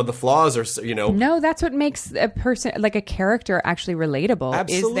without some of the flaws, or, you know. No, that's what makes a person, like a character, actually relatable.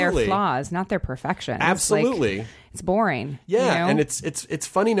 Absolutely. Is their flaws, not their perfections. Absolutely. Like, it's boring. Yeah, you know? And it's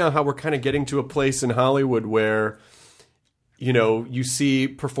funny now how we're kind of getting to a place in Hollywood where, you know, you see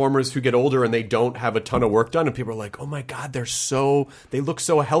performers who get older and they don't have a ton of work done, and people are like, "Oh my God, they look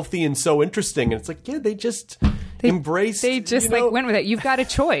so healthy and so interesting." And it's like, yeah, they just embraced. They just like went with it. You've got a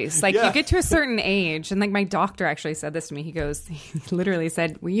choice. Like you get to a certain age, and like my doctor actually said this to me. He literally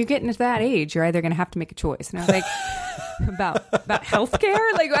said, "When you get into that age, you're either going to have to make a choice." And I was like, about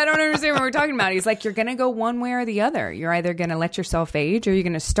healthcare? Like, I don't understand what we're talking about. He's like, you're going to go one way or the other. You're either going to let yourself age, or you're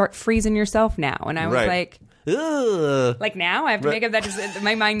going to start freezing yourself now. And I was like, ugh. Like now, I have to make up that in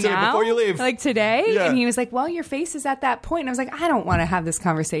my mind now. Before you leave. Like today. Yeah. And he was like, well, your face is at that point. And I was like, I don't want to have this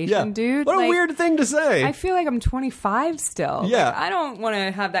conversation, dude. What a like, weird thing to say. I feel like I'm 25 still. Yeah. Like, I don't want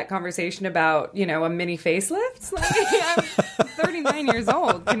to have that conversation about, a mini facelift. Like, I'm 39 years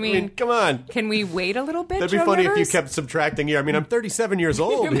old. Can we? Come on. Can we wait a little bit? That'd be Joe funny Rivers? if you kept subtracting here. I mean, I'm 37 years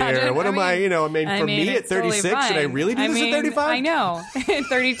old Imagine, here. What am I? For me at it's totally 36, should I fine. really do this at 35? I know. At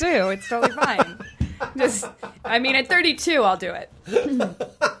 32, it's totally fine. At 32, I'll do it.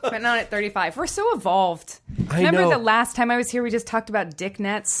 But not at 35. We're so evolved. Remember the last time I was here, we just talked about dick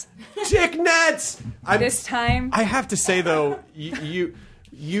nets? Dick nets! This time? I have to say, though, you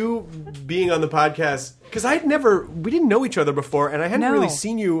being on the podcast, because we didn't know each other before, and I hadn't really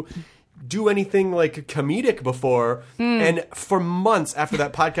seen you do anything like comedic before. And for months after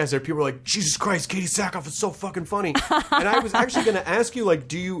that podcast, there people were like, Jesus Christ, Katee Sackhoff is so fucking funny. And I was actually going to ask you, like,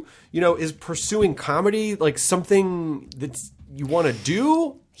 do you, is pursuing comedy like something that you want to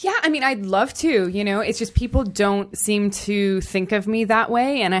do? Yeah, I'd love to, it's just people don't seem to think of me that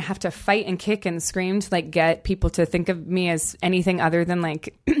way, and I have to fight and kick and scream to like get people to think of me as anything other than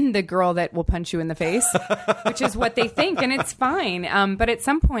like the girl that will punch you in the face, which is what they think, and it's fine. But at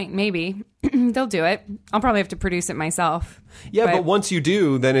some point, maybe they'll do it. I'll probably have to produce it myself. Yeah, but once you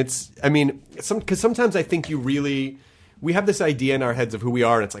do, then it's, because sometimes I think we have this idea in our heads of who we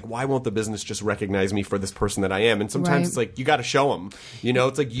are, and it's like, why won't the business just recognize me for this person that I am? And sometimes it's like, you got to show them.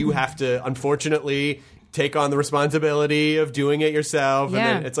 It's like you have to, unfortunately, take on the responsibility of doing it yourself. Yeah. And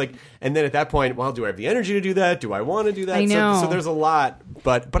then it's like, and then at that point, well, do I have the energy to do that? Do I want to do that? I know. So there's a lot,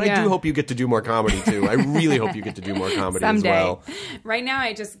 but I do hope you get to do more comedy too. I really hope you get to do more comedy Someday. as well. Right now,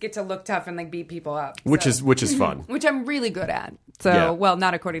 I just get to look tough and like beat people up, which is fun. Which I'm really good at. So, well,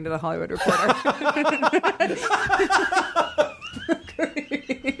 not according to the Hollywood Reporter.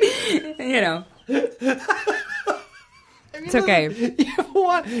 It's okay.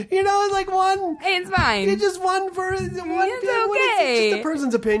 It's like one. Hey, it's fine. It's just one person. It's okay. It's just a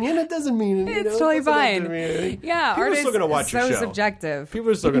person's opinion. It doesn't mean it's totally fine. Yeah, people are still going to watch your show. So subjective. People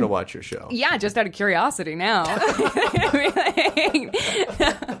are still going to watch your show. Yeah, just out of curiosity now.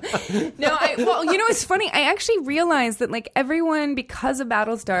 No, it's funny. I actually realized that like everyone, because of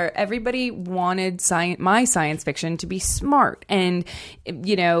Battlestar, everybody wanted my science fiction to be smart and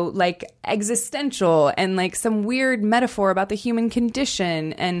like existential and like some weird metaphor about the human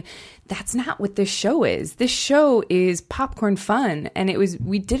condition, and that's not what this show is. This show is popcorn fun, and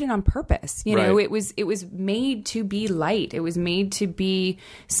we did it on purpose. It was made to be light. It was made to be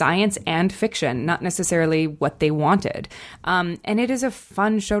science and fiction, not necessarily what they wanted. And it is a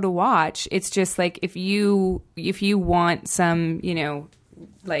fun show to watch. It's just like if you want some,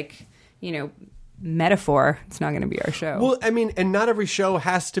 metaphor, it's not going to be our show. Well, and not every show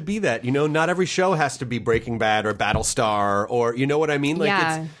has to be that. Not every show has to be Breaking Bad or Battlestar or, you know what I mean?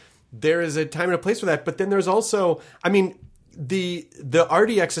 Like, there is a time and a place for that. But then there's also, the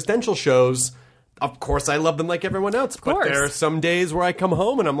arty existential shows. Of course, I love them like everyone else. But there are some days where I come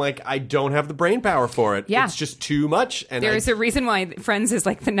home and I'm like, I don't have the brain power for it. Yeah. It's just too much. And there is a reason why Friends is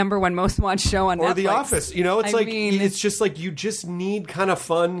like the #1 most watched show on Netflix. Or The Office. It's just like you just need kind of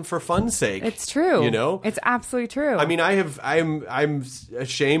fun for fun's sake. It's true. It's absolutely true. I'm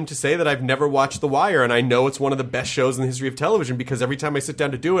ashamed to say that I've never watched The Wire, and I know it's one of the best shows in the history of television because every time I sit down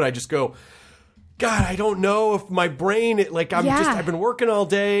to do it, I just go, God, I don't know if my brain, I've been working all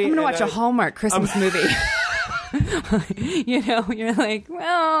day. I'm going to watch a Hallmark Christmas movie. You're like,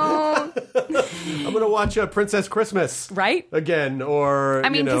 well, I'm going to watch Princess Christmas. Right? Again, or,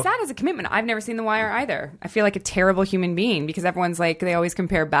 because that is a commitment. I've never seen The Wire either. I feel like a terrible human being because everyone's like, they always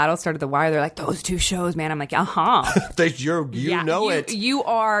compare Battlestar to The Wire. They're like, those two shows, man. I'm like, you know it. You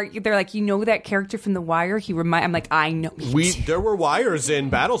are, they're like, you know that character from The Wire? I'm like, I know. There were wires in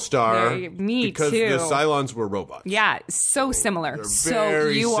Battlestar. Because too. The Cylons were robots. Yeah, so similar. They're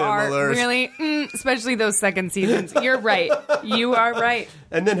very similar. Are really, especially those second seasons. You're right. You are right.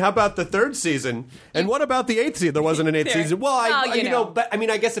 And then how about the 3rd season? And what about the 8th season? There wasn't an 8th season. Well, but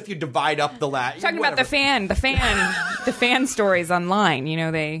I guess if you divide up the talking about the fan stories online,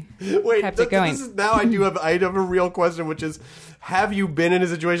 they kept it going. Now I have a real question, which is, have you been in a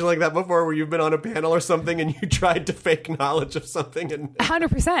situation like that before where you've been on a panel or something and you tried to fake knowledge of something?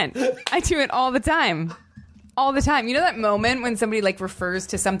 100%. I do it all the time. All the time. You know that moment when somebody like refers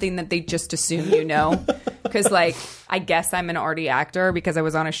to something that they just assume you know? Because like, I guess I'm an arty actor because I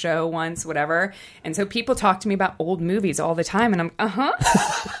was on a show once, whatever. And so people talk to me about old movies all the time. And I'm,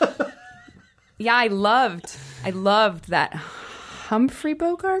 Yeah, I loved that Humphrey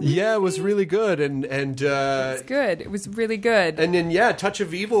Bogart movie? Yeah, it was really good, and It's good. It was really good. And then Touch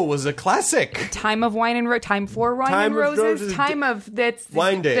of Evil was a classic. Time of Wine and Time for Wine Time and of Roses. Roses. Time of that's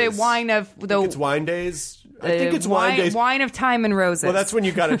Wine Days. The wine of the. I think it's Wine Days. I think it's Wine Days. Wine of Time and Roses. Well, that's when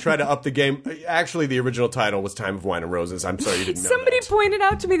you got to try to up the game. Actually, the original title was Time of Wine and Roses. I'm sorry you didn't know Somebody that. pointed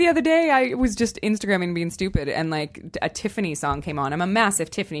out to me the other day, I was just Instagramming being stupid, and like a Tiffany song came on. I'm a massive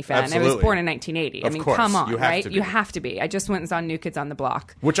Tiffany fan. Absolutely. I was born in 1980. Of course. Come on, You have right? to be. You have to be. I just went and saw New Kids on the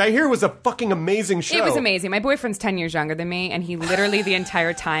Block. Which I hear was a fucking amazing show. It was amazing. My boyfriend's 10 years younger than me, and he literally the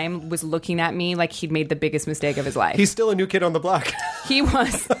entire time was looking at me like he'd made the biggest mistake of his life. He's still a new kid on the block. He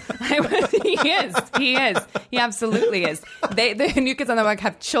was. He is. He is. He absolutely is. The New Kids on the Block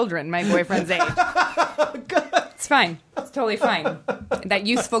have children my boyfriend's age. It's fine. It's totally fine. That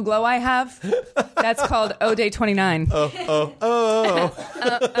youthful glow I have, that's called O Day 29.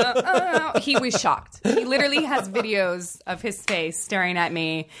 He was shocked. He literally has videos of his face staring at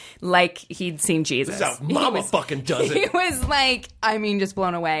me like he'd seen Jesus. This is how Mama fucking does it. He was like, just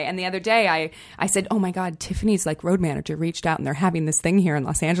blown away. And the other day I said, oh my God, Tiffany's like road manager reached out and they're having this thing here in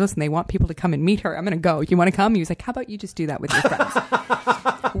Los Angeles and they want people to come and meet her. I'm going to go. You want to come? He was like, how about you just do that with your friends?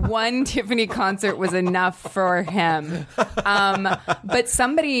 One Tiffany concert was enough for him. But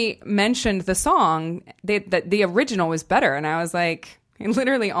somebody mentioned the song, the original was better. And I was like, I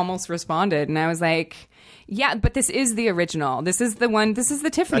literally almost responded. And I was like, yeah, but this is the original. This is the one. This is the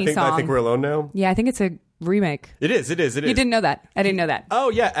Tiffany song. I think we're alone now. Yeah, I think it's a remake. It is. You didn't know that. I didn't know that. Oh,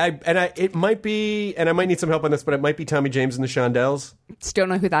 yeah. It might be, and I might need some help on this, but it might be Tommy James and the Shondells. Don't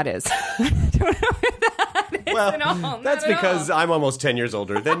know who that is. Don't know who that is Well, at all. that's because I'm almost 10 years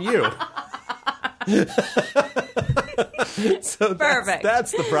older than you. So Perfect.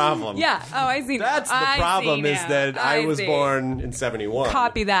 That's the problem. Yeah. Oh, I see. That's the problem is that I was born in 71.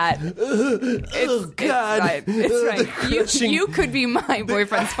 Copy that. God. It's right. You could be my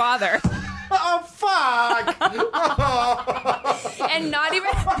boyfriend's father. Oh, fuck. And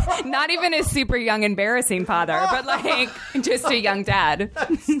not even a super young, embarrassing father, but like just a young dad.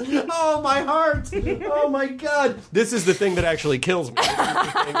 Oh, my heart. Oh, my God. This is the thing that actually kills me. This is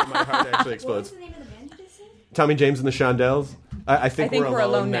the thing that my heart actually explodes. What's the name of the band you just said? Tommy James and the Shondells. I think we're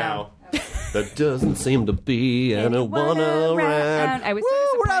alone now. There doesn't seem to be anyone around. I was Woo,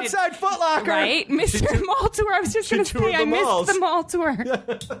 so we're disappointed. outside Foot Locker. Right? Mr. Mall Tour. I was just going to toured say, I the malls. missed the mall tour.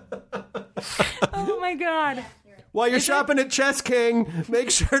 Oh, my God. While you're shopping at Chess King, make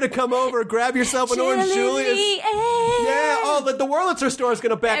sure to come over, grab yourself an Orange Julius. Yeah, the Wurlitzer store is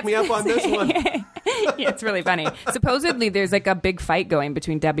going to back me up on this one. Yeah, it's really funny. Supposedly, there's like a big fight going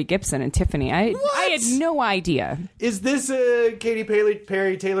between Debbie Gibson and Tiffany. I had no idea. Is this a Katy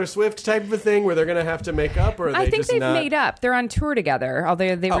Perry, Taylor Swift type of a thing where they're going to have to make up, or are they I think just they've not? made up. They're on tour together,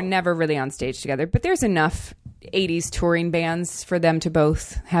 although they were never really on stage together. But there's enough 80s touring bands for them to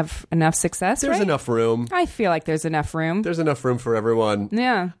both have enough success. There's right? enough room. I feel like there's enough room. There's enough room for everyone.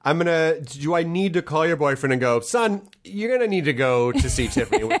 Yeah. Do I need to call your boyfriend and go, son, you're going to need to go to see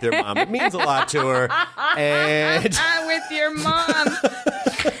Tiffany with your mom. It means a lot to her. And with your mom.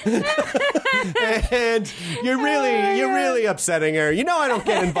 and you're really upsetting her. You know I don't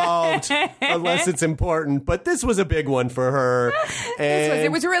get involved unless it's important, but this was a big one for her. And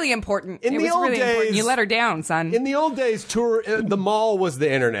It was really important. In It the was old really important. days- You let her down, son. in the old days, the mall was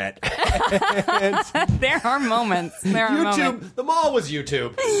the internet. And There are moments. There are moments. YouTube, the mall was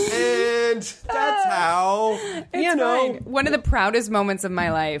YouTube. And that's how, It's fine. One of the proudest moments of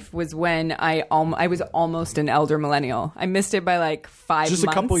my life was when I was almost an elder millennial. I missed it by like 5 Just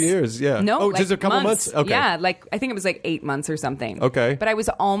months. a couple years, yeah. No, Oh, like just a couple months? Okay. Yeah, like I think it was like 8 months or something. Okay. But I was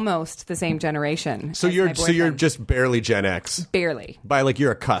almost the same generation. So as you're my so you're boyfriend. just barely Gen X. barely. By like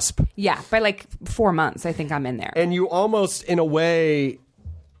you're a cusp. Yeah, by like 4 months, I think I'm in there. And you almost, in a way,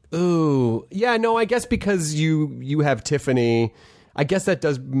 ooh, yeah, no, I guess because you have Tiffany, I guess that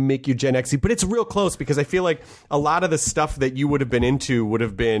does make you Gen X-y, but it's real close because I feel like a lot of the stuff that you would have been into would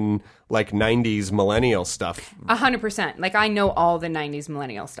have been like 90s millennial stuff. 100%. Like I know all the 90s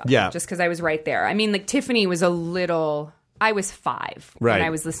millennial stuff. Yeah. Just because I was right there. I mean, like Tiffany was a little. I was 5 Right. when I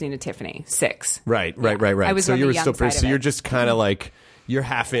was listening to Tiffany. 6. Right. I was So on you the were young still side so of you're it. just kind of like you're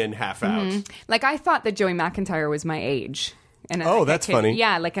half in, half out. Like I thought that Joey McIntyre was my age. And Oh, like, that's I could, funny.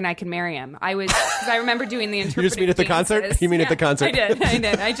 Yeah, like and I could marry him. I was because I remember doing the interpretive. You just mean at the concert? dances. You mean at the Yeah, concert? I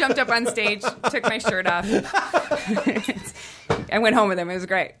did. I jumped up on stage, took my shirt off. I went home with him. It was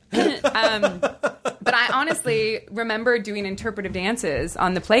great. But I honestly remember doing interpretive dances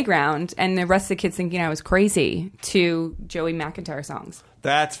on the playground, and the rest of the kids thinking I was crazy to Joey McIntyre songs.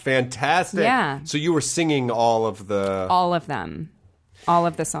 That's fantastic. Yeah. So you were singing all of the... All of them. All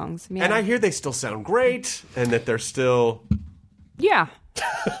of the songs. Yeah. And I hear they still sound great and that they're still Yeah.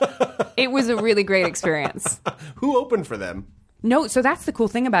 It was a really great experience. Who opened for them? No, so that's the cool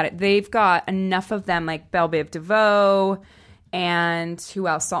thing about it. They've got enough of them, like Belle Biv DeVoe, and who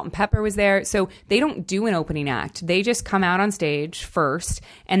else? Salt and Pepper was there. So they don't do an opening act. They just come out on stage first,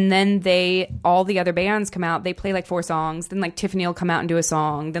 and then all the other bands come out. They play like 4 songs. Then like Tiffany will come out and do a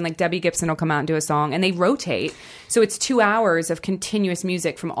song. Then like Debbie Gibson will come out and do a song, and they rotate. So it's 2 hours of continuous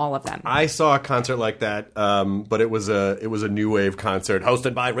music from all of them. I saw a concert like that, but it was a new wave concert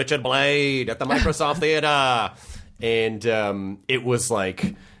hosted by Richard Blade at the Microsoft Theater, and it was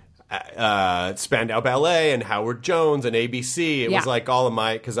like Spandau Ballet and Howard Jones and ABC. It was like all of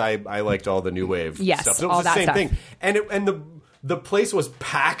my, because I liked all the new wave stuff. So it was all the that same stuff. thing, and the place was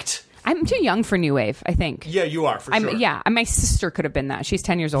packed. I'm too young for new wave, I think. Yeah, you are for sure. Yeah, my sister could have been that. She's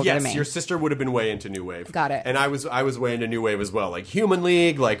 10 years older than me. Yes, your sister would have been way into new wave. Got it. And I was way into new wave as well, like Human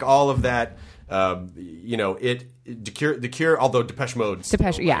League, like all of that. The Cure. Although Depeche Mode,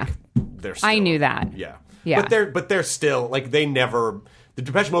 they're still, I knew that. Yeah. But they're still like the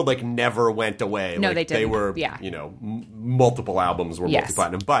Depeche Mode like never went away. No, like, they didn't. They were multiple albums were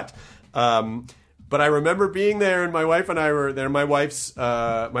multi-platinum. But I remember being there, and my wife and I were there. My wife's in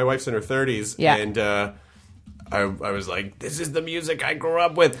her 30s, and I was like, "This is the music I grew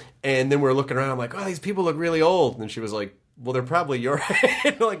up with." And then we were looking around. I'm like, "Oh, these people look really old." And she was like, "Well, they're probably your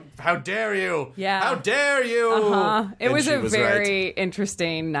age." Like, how dare you? Yeah. How dare you? It was a very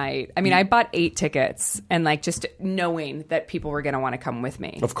interesting night. I mean, I bought 8 tickets, and like just knowing that people were going to want to come with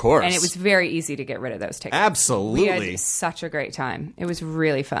me. Of course. And it was very easy to get rid of those tickets. Absolutely. We had such a great time. It was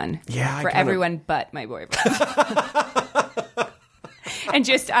really fun. Yeah. For everyone but my boyfriend. And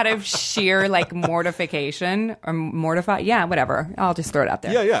just out of sheer like mortification or whatever. I'll just throw it out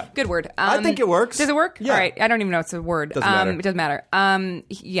there. Yeah. Good word. I think it works. Does it work? Yeah. All right. I don't even know if it's a word. Doesn't matter. It doesn't matter.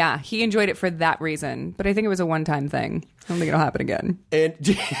 Yeah, he enjoyed it for that reason, but I think it was a one-time thing. I don't think it'll happen again. And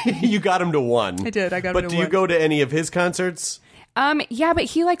you got him to 1. I did. I got him But to do 1. you go to any of his concerts? Yeah, but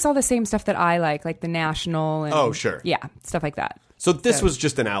he likes all the same stuff that I like the National. And, Oh, sure. Yeah, stuff like that. So this was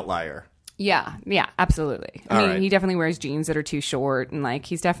just an outlier. Yeah, absolutely. I mean, right. he definitely wears jeans that are too short, and like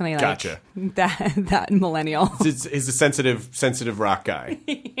he's definitely like Gotcha. that millennial. He's a sensitive rock guy.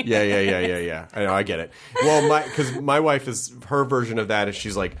 Yeah. I know, I get it. Well, because my wife is, her version of that is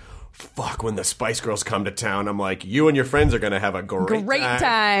she's like, fuck, when the Spice Girls come to town, I'm like, you and your friends are going to have a great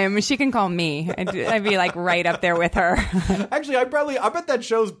time. She can call me. I'd be like right up there with her. Actually, I bet that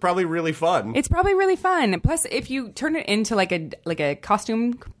show's probably really fun. It's probably really fun. Plus, if you turn it into like a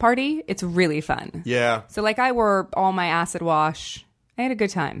costume party, it's really fun. Yeah. So like I wore all my acid wash. I had a good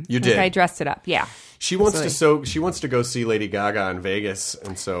time. You did. I dressed it up. Yeah. She wants to go see Lady Gaga in Vegas,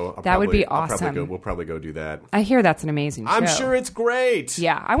 and so would be awesome. We'll probably go do that. I hear that's an amazing show. I'm sure it's great.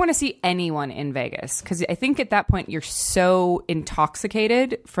 Yeah, I want to see anyone in Vegas because I think at that point you're so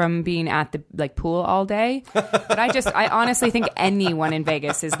intoxicated from being at the like pool all day that I honestly think anyone in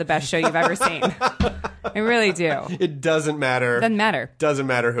Vegas is the best show you've ever seen. I really do. It doesn't matter. Doesn't matter. Doesn't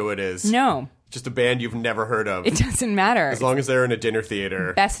matter who it is. No. Just a band you've never heard of. It doesn't matter. As long as they're in a dinner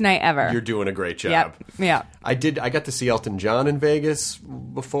theater. Best night ever. You're doing a great job. Yep. Yeah. I got to see Elton John in Vegas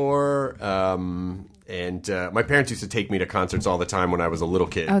before. And my parents used to take me to concerts all the time when I was a little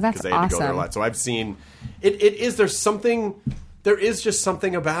kid. Oh, that's because they had to go there a lot. So I've seen it. There is just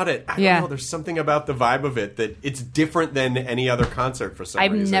something about it. I don't know. There's something about the vibe of it that it's different than any other concert for some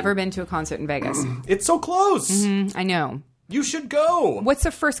reason. I've never been to a concert in Vegas. It's so close. I know. You should go. What's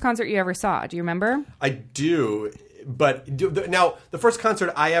the first concert you ever saw? Do you remember? I do. But now, the first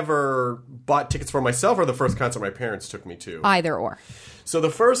concert I ever bought tickets for myself, or the first concert my parents took me to? Either or. So the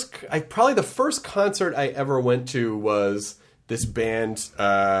first concert I ever went to was this band,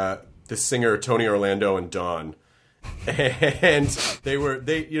 this singer Tony Orlando and Dawn, and they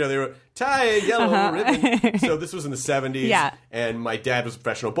were tie a yellow ribbon. So this was in the 70s. Yeah. And my dad was a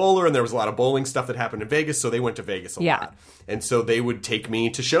professional bowler, and there was a lot of bowling stuff that happened in Vegas, so they went to Vegas a lot. And so they would take me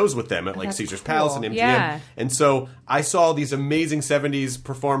to shows with them at like Caesar's Palace and MGM. Yeah. And so I saw these amazing 70s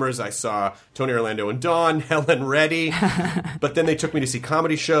performers. I saw Tony Orlando and Dawn, Helen Reddy. But then they took me to see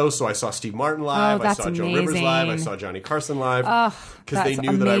comedy shows, so I saw Steve Martin live. I saw Joan Rivers live. I saw Johnny Carson live. Because they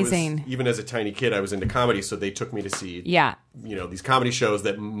knew that I was, even as a tiny kid, I was into comedy, so they took me to see these comedy shows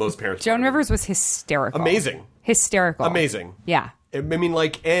that most parents Joan Rivers was hysterical. Amazing. Hysterical. Amazing. Yeah. I mean,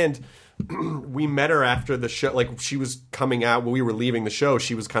 and we met her after the show. Like, she was coming out when we were leaving the show.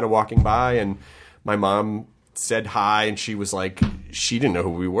 She was kind of walking by, and my mom said hi, and she was like, she didn't know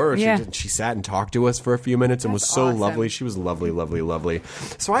who we were. She sat and talked to us for a few minutes and was so awesome. lovely. She was lovely, lovely, lovely.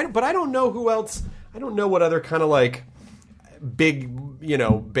 So but I don't know who else. I don't know what other kind of like. big,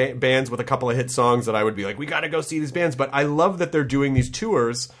 bands with a couple of hit songs that I would be like, we got to go see these bands. But I love that they're doing these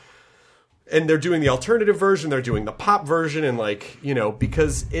tours, and they're doing the alternative version, they're doing the pop version, and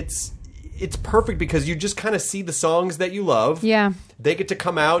because it's perfect because you just kind of see the songs that you love. Yeah. They get to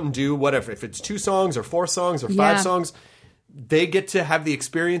come out and do whatever. If it's 2 songs or 4 songs or 5 songs, they get to have the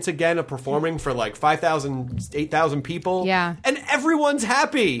experience again of performing for 5,000, 8,000 people. Yeah. And everyone's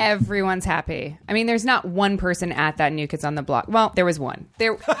happy. Everyone's happy. I mean, there's not one person at that New Kids on the Block. Well, there was one.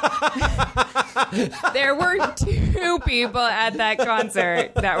 There were 2 people at that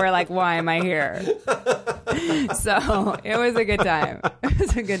concert that were like, why am I here? So it was a good time. It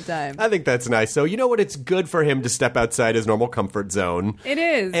was a good time. I think that's nice. So you know what? It's good for him to step outside his normal comfort zone. It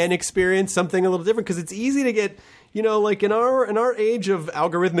is. And experience something a little different because it's easy to get... in our age of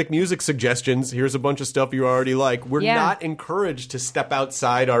algorithmic music suggestions, here's a bunch of stuff you already like. We're not encouraged to step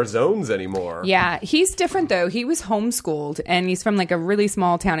outside our zones anymore. Yeah, he's different though. He was homeschooled, and he's from a really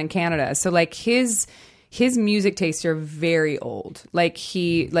small town in Canada. So his music tastes are very old.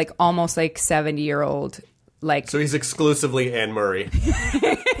 He almost 70-year-old. So he's exclusively Anne Murray.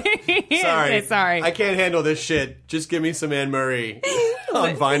 Sorry. I can't handle this shit. Just give me some Anne Murray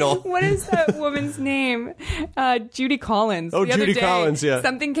on vinyl. What is that woman's name? Judy Collins. Oh, The other Judy day, Collins, yeah.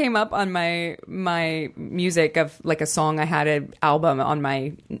 Something came up on my music of a song I had an album on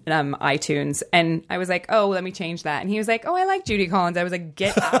my iTunes, and I was like, oh, let me change that. And he was like, oh, I like Judy Collins. I was like,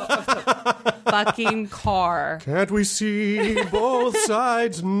 get out of the fucking car. Can't we see both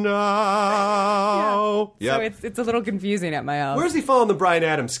sides now? Yeah. Yep. So it's a little confusing at my house. Where does he fall on the Bryan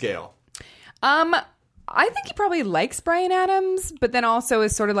Adams scale? I think he probably likes Bryan Adams, but then also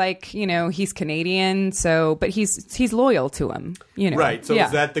is sort of he's Canadian, but he's loyal to him, Right. So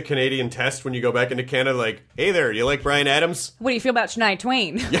is that the Canadian test when you go back into Canada? Hey there, do you like Bryan Adams? What do you feel about Shania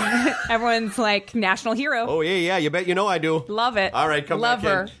Twain? Yeah. Everyone's national hero. Oh, yeah, you bet I do. Love it. All right, come Love back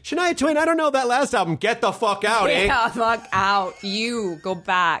her. in. Shania Twain, I don't know that last album. Get the fuck out, Yeah, fuck out. You, go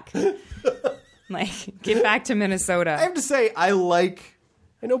back. Get back to Minnesota. I have to say, I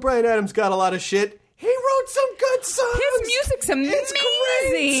know Bryan Adams got a lot of shit. He wrote some good songs. His music's amazing. It's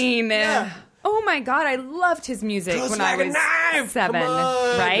great. Yeah. Oh my God, I loved his music when I was 7.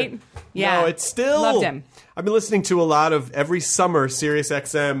 Right? Yeah. No, it's still... Loved him. I've been listening to a lot of... Every summer,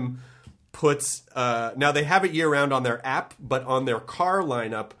 SiriusXM puts... now, they have it year-round on their app, but on their car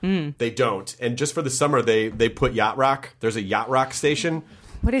lineup, they don't. And just for the summer, they put Yacht Rock. There's a Yacht Rock station.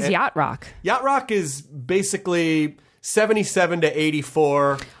 What is Yacht Rock? Yacht Rock is basically 77 to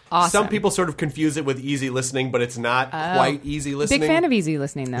 84... Awesome. Some people sort of confuse it with easy listening, but it's not quite easy listening. Big fan of easy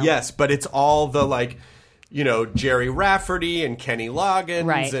listening, though. Yes, but it's all the Jerry Rafferty and Kenny Loggins,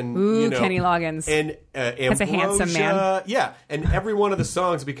 right? And Kenny Loggins, and Ambrosia. That's a handsome man. Yeah, and every one of the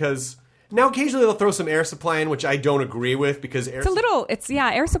songs because now occasionally they'll throw some Air Supply in, which I don't agree with because Air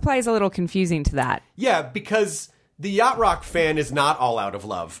Supply is a little confusing to that. Yeah, because the Yacht Rock fan is not all out of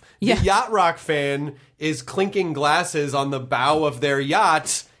love. Yeah. The Yacht Rock fan is clinking glasses on the bow of their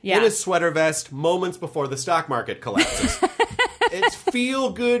yacht. Yeah. In a sweater vest moments before the stock market collapses. It's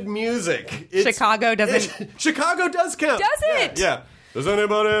feel-good music. Chicago doesn't... Chicago does count. Does it? Yeah. Does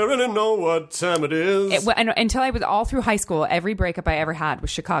anybody really know what time it is? Until I was all through high school, every breakup I ever had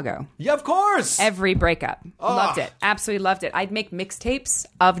was Chicago. Yeah, of course. Every breakup. Loved it. Absolutely loved it. I'd make mixtapes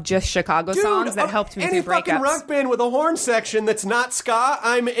of just Chicago songs that helped me through breakups. Any fucking rock band with a horn section that's not ska,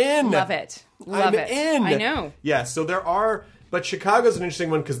 I'm in. Love it. I'm in. I know. Yeah, so there are... But Chicago's an interesting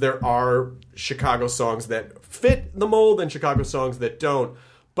one because there are Chicago songs that fit the mold and Chicago songs that don't.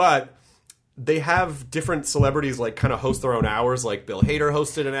 But they have different celebrities kind of host their own hours. Like Bill Hader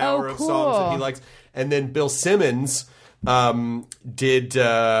hosted an hour of songs that he likes. And then Bill Simmons made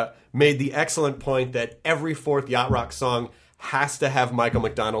the excellent point that every fourth Yacht Rock song has to have Michael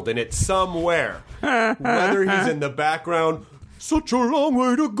McDonald in it somewhere. Whether he's in the background, such a long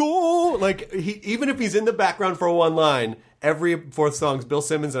way to go. Even if he's in the background for one line... Every fourth song's Bill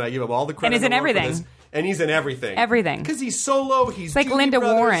Simmons, and I give him all the credit. And he's in everything. And he's in everything. Everything. Because he's solo. He's like Doobie Linda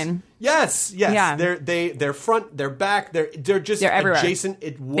Brothers. Warren. Yes. Yeah. They're front, they're back, they're just everywhere. adjacent.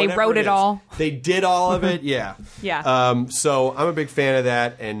 They wrote it is. all. They did all of it. Yeah. Yeah. So I'm a big fan of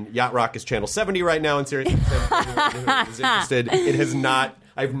that, and Yacht Rock is channel 70 right now in Sirius. If anyone is interested. It has not.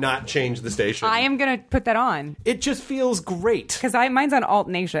 I've not changed the station. I am gonna put that on. It just feels great because mine's on Alt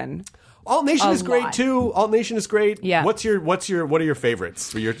Nation. Alt Nation is great too. Alt Nation is great. Yeah. What are your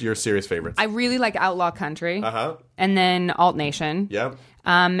favorites? Your serious favorites? I really like Outlaw Country. Uh-huh. And then Alt Nation. Yeah.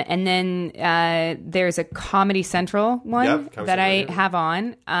 And then there's a Comedy Central one that I have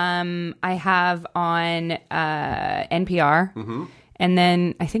on. I have on NPR. Mm-hmm. And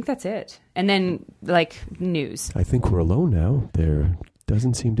then I think that's it. And then like news. I think we're alone now. There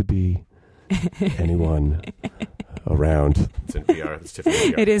doesn't seem to be anyone around. It's NPR. It's Tiffany.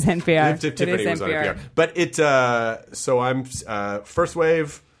 NPR. It is NPR. Tiffany was on NPR. But it. So I'm first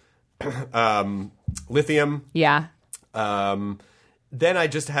wave, lithium. Yeah. Then I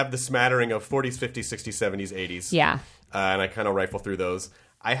just have the smattering of 40s, 50s, 60s, 70s, 80s. Yeah. And I kind of rifle through those.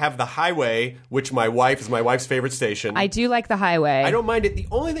 I have the highway, which is my wife's favorite station. I do like the highway. I don't mind it. The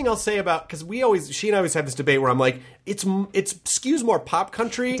only thing I'll say about, because she and I always have this debate where I'm like, it skews more pop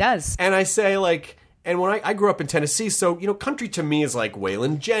country. It does. And I say like, and when I grew up in Tennessee, so, country to me is like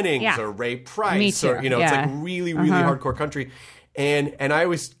Waylon Jennings or Ray Price. Me too. Or, it's like really, really hardcore country. And I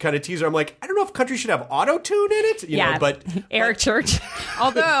always kind of tease her. I'm like, I don't know if country should have auto-tune in it, but Eric Church.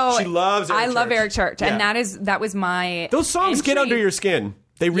 Although she loves Eric Church. I love Eric Church, and that was my those songs get under your skin.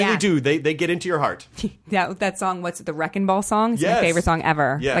 They really do. They get into your heart. that song, what's it, the Wrecking Ball song? It's yes. my favorite song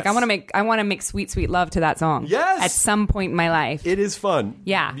ever. Yes. Like I want to make sweet, sweet love to that song. Yes. At some point in my life. It is fun.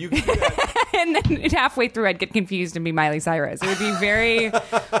 Yeah. You can do that. And then halfway through, I'd get confused and be Miley Cyrus. It would be very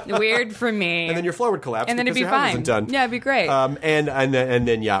weird for me. And then your floor would collapse. And then it'd be your house fine. isn't done. Yeah, it'd be great. And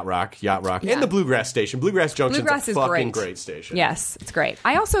then Yacht Rock, and the Bluegrass Station. Bluegrass Junction's a fucking great station. Yes, it's great.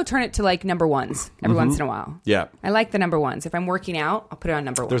 I also turn it to like number ones every once in a while. Yeah, I like the number ones. If I'm working out, I'll put it on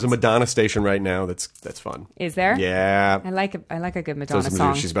number ones. There's a Madonna station right now that's fun. Is there? Yeah, I like a good Madonna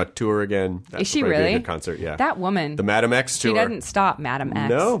song. She's about to tour again. Is she really? A good concert. Yeah, that woman. The Madam X tour. She doesn't stop, Madam X.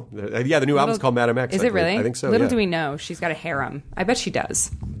 No, the new album's called Madam X. Is it really? I think so. Little yeah. do we know, she's got a harem. I bet she does.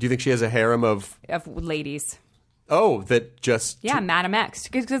 Do you think she has a harem of ladies? Oh, that just... Yeah, Madam X.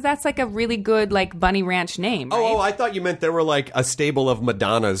 Because that's like a really good like Bunny Ranch name, right? Oh, I thought you meant there were like a stable of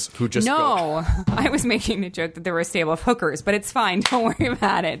Madonnas who just No, I was making a joke that there were a stable of hookers, but it's fine. Don't worry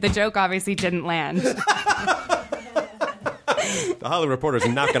about it. The joke obviously didn't land. The Hollywood Reporter's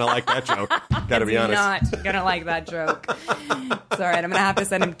not going to like that joke. Got to be honest. Not going to like that joke. It's all right. I'm going to have to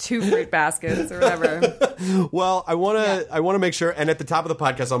send him 2 fruit baskets or whatever. Well, I want to make sure, and at the top of the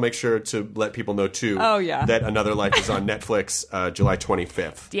podcast, I'll make sure to let people know too. Oh yeah. That Another Life is on Netflix, July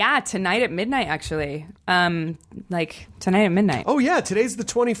 25th. Yeah, tonight at midnight, actually. Like tonight at midnight. Oh yeah, today's the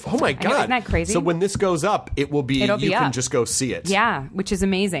 24th. Oh my god, isn't that crazy? So when this goes up, it'll be up. can just go see it. Yeah, which is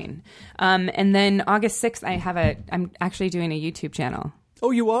amazing. And then August 6th, I'm actually doing a YouTube channel. Oh,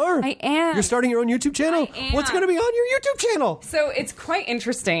 you are? I am. You're starting your own YouTube channel? I am. What's going to be on your YouTube channel? So it's quite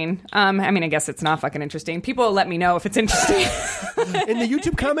interesting. I mean, I guess it's not fucking interesting. People let me know if it's interesting. In the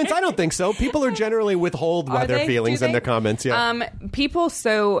YouTube comments, I don't think so. People are generally withhold their feelings in their comments. Yeah. People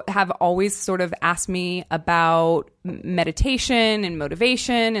have always sort of asked me about meditation and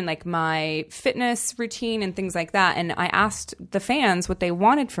motivation and like my fitness routine and things like that. And I asked the fans what they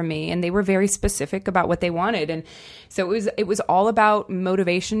wanted from me, and they were very specific about what they wanted. And so it was all about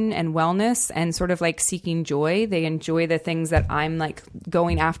motivation and wellness and sort of like seeking joy. They enjoy the things that I'm like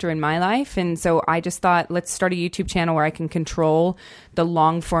going after in my life. And so I just thought, let's start a YouTube channel where I can control the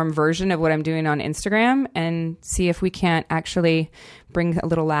long form version of what I'm doing on Instagram and see if we can't actually bring a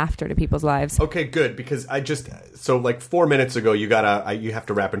little laughter to people's lives. Okay, good, because so like 4 minutes ago you have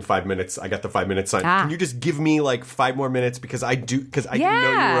to wrap in 5 minutes. I got the 5 minute sign. Can you just give me like 5 more minutes because I do know you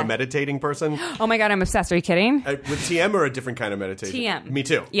were a meditating person. Oh my god, I'm obsessed. Are you kidding? With TM or a different kind of meditation? TM. Me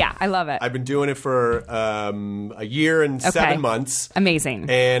too. Yeah, I love it. I've been doing it for a year and 7 months. Amazing.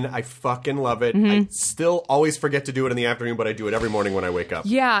 And I fucking love it. I still always forget to do it in the afternoon, but I do it every morning when I wake up.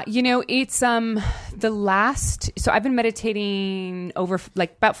 Yeah, it's so I've been meditating over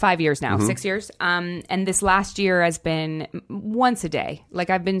like about 5 years now, 6 years. And this last year has been once a day. Like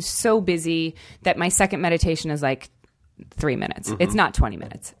I've been so busy that my second meditation is like 3 minutes. It's not 20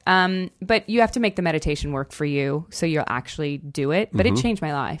 minutes. But you have to make the meditation work for you so you'll actually do it. But it changed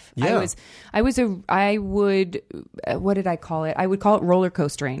my life. Yeah. What did I call it? I would call it roller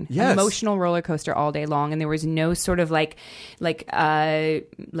coastering. Yes. Emotional roller coaster all day long. And there was no sort of like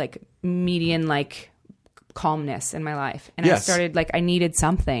median, like calmness in my life. And I started I needed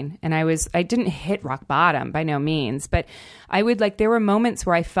something, and I didn't hit rock bottom by no means, but there were moments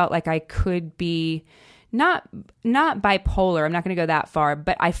where I felt like I could be not bipolar. I'm not going to go that far,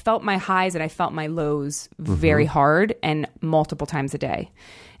 but I felt my highs and I felt my lows very hard and multiple times a day.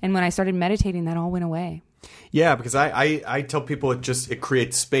 And when I started meditating, that all went away. Yeah, because I tell people it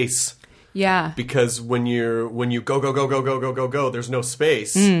creates space. Yeah. Because when you go, there's no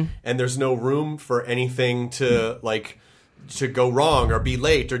space and there's no room for anything to to go wrong or be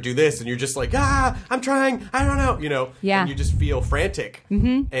late or do this, and you're just like, I'm trying, I don't know, and you just feel frantic.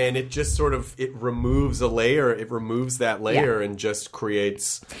 And it just sort of, it removes that layer and just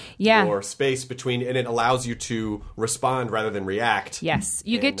creates more space between, and it allows you to respond rather than react. Yes.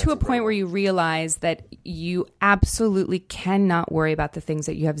 You get to a point where you realize that you absolutely cannot worry about the things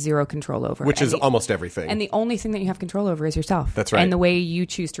that you have zero control over. Which is almost everything. And the only thing that you have control over is yourself. That's right. And the way you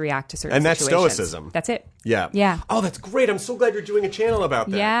choose to react to certain situations. situations. And that's stoicism. That's it. Yeah. Yeah. Oh, that's great. I'm so glad you're doing a channel about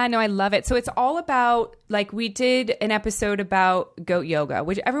that. Yeah, no, I love it. So it's all about, like, we did an episode about goat yoga,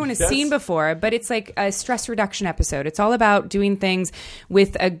 which everyone has seen before, but it's like a stress reduction episode. It's all about doing things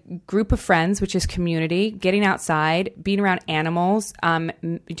with a group of friends, which is community, getting outside, being around animals,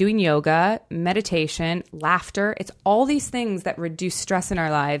 doing yoga, meditation, laughter. It's all these things that reduce stress in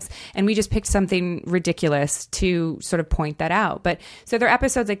our lives. And we just picked something ridiculous to sort of point that out. But so there are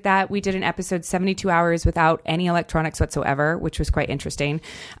episodes like that. We did an episode 72 hours without any electronics whatsoever, which was quite interesting.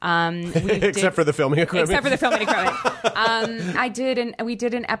 Except for the filming equipment. Except for the filming equipment. We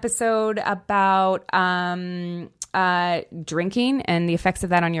did an episode about drinking and the effects of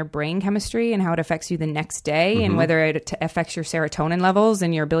that on your brain chemistry and how it affects you the next day and whether it affects your serotonin levels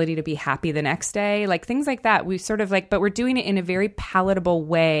and your ability to be happy the next day, like things like that. We sort of but we're doing it in a very palatable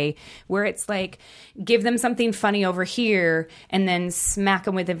way where it's like, give them something funny over here and then smack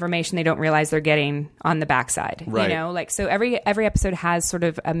them with information they don't realize they're getting on the backside. Right. So every episode has sort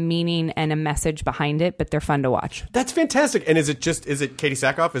of a meaning and a message behind it, but they're fun to watch. That's fantastic. And is it Katee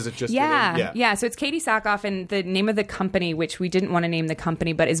Sackhoff? Is it just yeah. So it's Katee Sackhoff, and the name of the company, which we didn't want to name the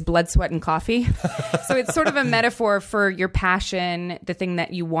company, but is Blood, Sweat, and Coffee. So it's sort of a metaphor for your passion, the thing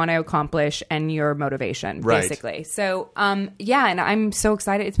that you want to accomplish, and your motivation, basically. So, and I'm so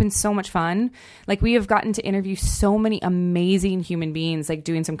excited. It's been so much fun. Like, we have gotten to interview so many amazing human beings, like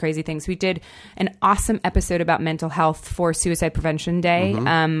doing some crazy things. We did an awesome episode about mental health for Suicide Prevention Day.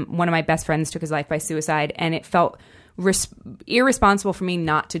 One of my best friends took his life by suicide, and it felt irresponsible for me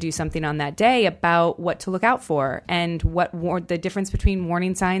not to do something on that day about what to look out for and the difference between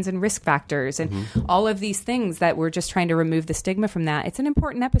warning signs and risk factors and all of these things that we're just trying to remove the stigma from that. It's an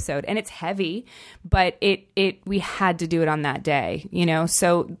important episode, and it's heavy, but we had to do it on that day,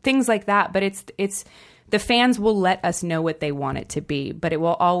 so things like that. But it's the fans will let us know what they want it to be, but it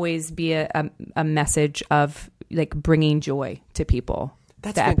will always be a message of like bringing joy to people.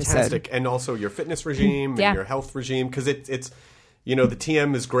 That's fantastic. And also your fitness regime and your health regime, because it's the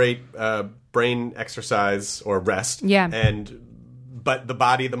TM is great, brain exercise or rest. Yeah. But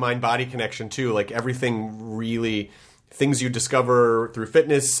the mind-body connection too, like everything really, things you discover through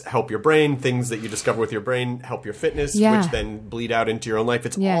fitness help your brain, things that you discover with your brain help your fitness, which then bleed out into your own life.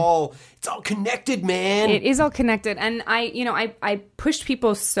 It's all connected, man. It is all connected. And I pushed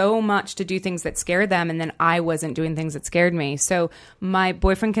people so much to do things that scared them, and then I wasn't doing things that scared me. So my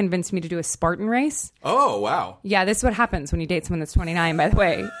boyfriend convinced me to do a Spartan race. Oh, wow. Yeah, this is what happens when you date someone that's 29, by the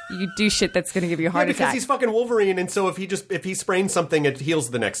way. You do shit that's going to give you a heart attack. Because he's fucking Wolverine, and so if he sprains something, it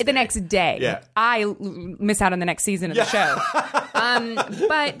heals the next day. The next day. Yeah. I miss out on the next season of the show.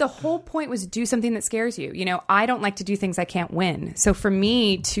 But the whole point was do something that scares you. I don't like to do things I can't win. So for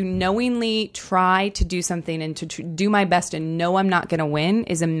me to knowingly try to do something and to do my best and know I'm not going to win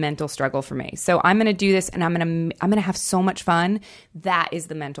is a mental struggle for me. So I'm going to do this, and I'm going to have so much fun. That is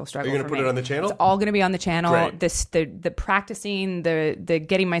the mental struggle. Are you going to put it on the channel? It's all going to be on the channel. Great. The practicing, the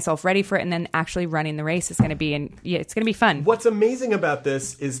getting myself ready for it, and then actually running the race is going to be, it's going to be fun. What's amazing about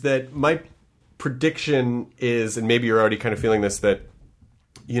this is that my prediction is, and maybe you're already kind of feeling this, that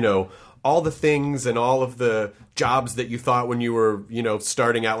all the things and all of the jobs that you thought when you were,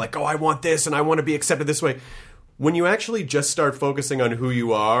 starting out, like, oh, I want this and I want to be accepted this way. When you actually just start focusing on who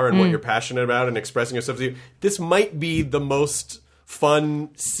you are and what you're passionate about and expressing yourself to you, this might be the most fun,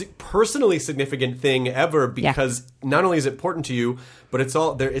 personally significant thing ever, because not only is it important to you, but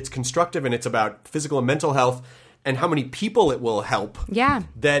it's constructive, and it's about physical and mental health. And how many people it will help. Yeah.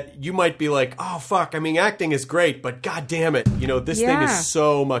 That you might be like, oh, fuck, I mean, acting is great, but God damn it, this thing is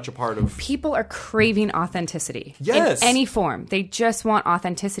so much a part of... People are craving authenticity. Yes. In any form. They just want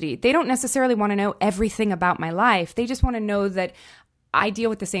authenticity. They don't necessarily want to know everything about my life. They just want to know that I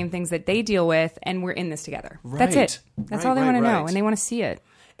deal with the same things that they deal with, and we're in this together. Right. That's it. That's all they want to know, and they want to see it.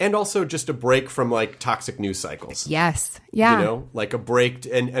 And also just a break from, like, toxic news cycles. Yes. Yeah. Like a break,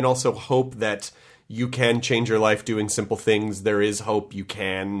 and also hope that... you can change your life doing simple things. There is hope. You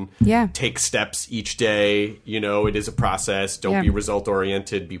can take steps each day. It is a process. Don't be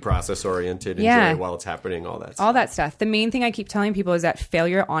result-oriented. Be process-oriented. Enjoy it while it's happening, all that stuff. All that stuff. The main thing I keep telling people is that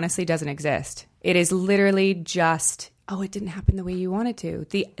failure honestly doesn't exist. It is literally just oh, it didn't happen the way you wanted to.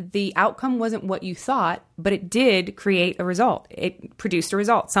 The outcome wasn't what you thought, but it did create a result. It produced a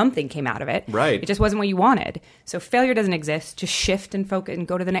result. Something came out of it. Right. It just wasn't what you wanted. So failure doesn't exist. Just shift and focus and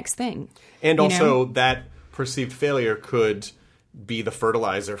go to the next thing. And also that perceived failure could be the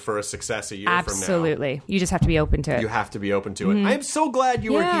fertilizer for a success a year from now. Absolutely. You just have to be open to it. You have to be open to it. I'm so glad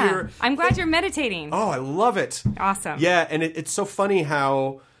you were here. I'm glad you're meditating. Oh, I love it. Awesome. Yeah, and it's so funny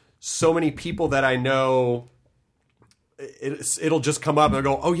how so many people that I know, it'll just come up and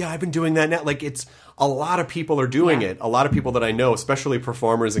they'll go, oh yeah, I've been doing that now. Like, it's a lot of people are doing it. A lot of people that I know, especially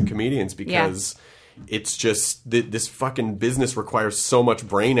performers and comedians, because it's just this fucking business requires so much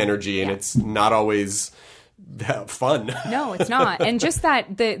brain energy, and it's not always fun. No, it's not. And just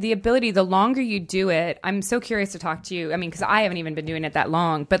that the ability, the longer you do it, I'm so curious to talk to you. I mean, because I haven't even been doing it that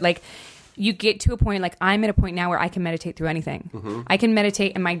long, but like, you get to a point, like I'm at a point now where I can meditate through anything. I can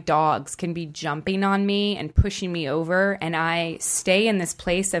meditate and my dogs can be jumping on me and pushing me over, and I stay in this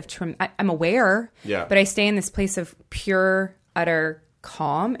place of, I'm aware, but I stay in this place of pure, utter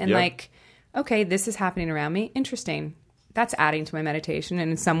calm and like, okay, this is happening around me. Interesting. That's adding to my meditation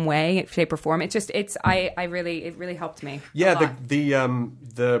in some way, shape, or form. It really helped me. Yeah,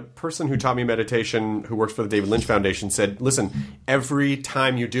 the person who taught me meditation, who works for the David Lynch Foundation, said, "Listen, every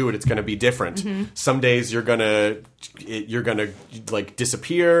time you do it, it's going to be different. Some days you're gonna like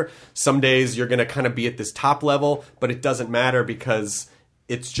disappear. Some days you're gonna kind of be at this top level, but it doesn't matter because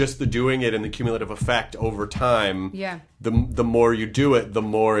it's just the doing it and the cumulative effect over time. Yeah. The more you do it, the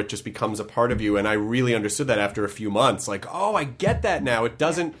more it just becomes a part of you. And I really understood that after a few months. Like, oh, I get that now. It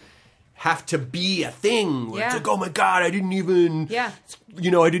doesn't have to be a thing. Where it's like, oh my God, I didn't even, I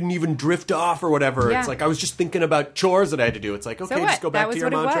didn't even drift off or whatever. It's like, I was just thinking about chores that I had to do. It's like, okay, so just go back to your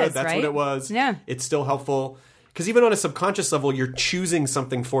mantra. That's right? what it was. Yeah. It's still helpful. Because even on a subconscious level, you're choosing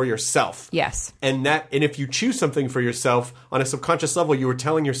something for yourself. Yes. And if you choose something for yourself, on a subconscious level, you were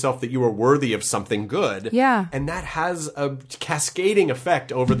telling yourself that you were worthy of something good. Yeah. And that has a cascading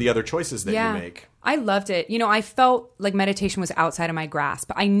effect over the other choices that you make. I loved it. I felt like meditation was outside of my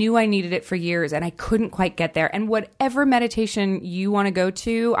grasp. I knew I needed it for years and I couldn't quite get there. And whatever meditation you want to go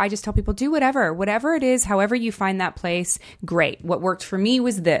to, I just tell people, do whatever it is, however you find that place, great. What worked for me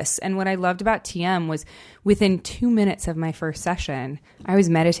was this. And what I loved about TM was within 2 minutes of my first session, I was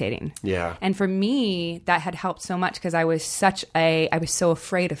meditating. Yeah. And for me, that had helped so much because I was so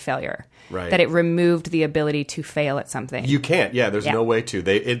afraid of failure. Right. That it removed the ability to fail at something. You can't. Yeah, there's no way to.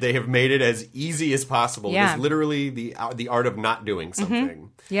 They have made it as easy as possible. Yeah. It's literally the art of not doing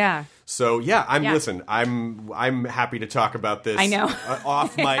something. Yeah. So listen, I'm happy to talk about this. I know.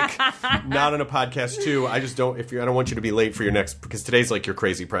 Off mic, not on a podcast too. I don't want you to be late for your next, because today's like your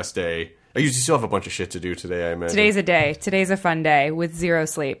crazy press day. You still have a bunch of shit to do today, I imagine. Today's a day. Today's a fun day with zero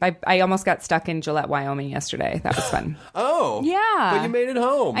sleep. I almost got stuck in Gillette, Wyoming yesterday. That was fun. Oh. Yeah. But you made it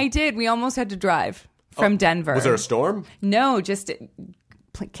home. I did. We almost had to drive from Denver. Was there a storm? No, just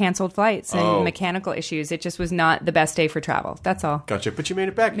canceled flights and mechanical issues. It just was not the best day for travel. That's all. Gotcha. But you made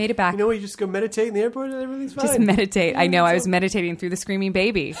it back. Made it back. You know, you just go meditate in the airport and everything's fine. Just meditate. I know. I was meditating through the screaming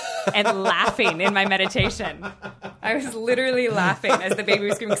baby and laughing in my meditation. I was literally laughing as the baby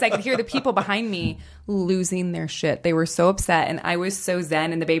was screaming because I could hear the people behind me losing their shit. They were so upset and I was so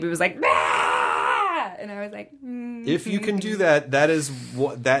zen and the baby was like, ah! And I was like, If you can do that, there's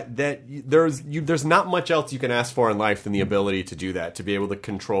not much else you can ask for in life than the ability to do that, to be able to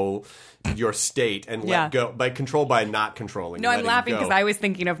control your state and let go by not controlling. No, I'm laughing because I was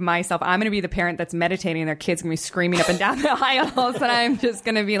thinking of myself. I'm going to be the parent that's meditating and their kid's going to be screaming up and down the aisles and I'm just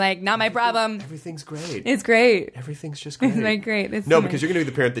going to be like, not my problem. Everything's great. It's great. Everything's just great. It's like great. Because you're going to be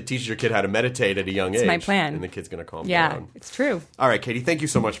the parent that teaches your kid how to meditate at a young age. It's my plan. And the kid's going to calm down. Yeah, it's true. All right, Katie, thank you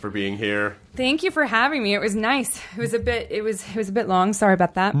so much for being here. Thank you for having me. It was nice. It was a bit long. Sorry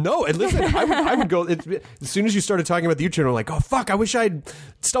about that. No, and listen, I would go, as soon as you started talking about the YouTube channel, I'm like, oh fuck, I wish I'd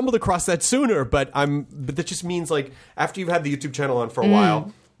stumbled across that sooner. But that just means like after you've had the YouTube channel on for a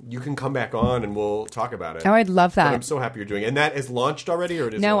while, you can come back on and we'll talk about it. Oh, I'd love that. But I'm so happy you're doing it. And that is launched already, or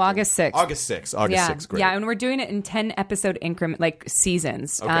it is No, launching? August 6th. August 6th, great. Yeah, and we're doing it in 10 episode increment, like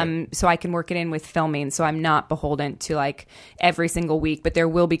seasons. Okay. So I can work it in with filming, so I'm not beholden to like every single week, but there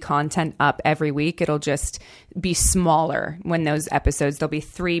will be content up every week. It'll just be smaller when those episodes, there'll be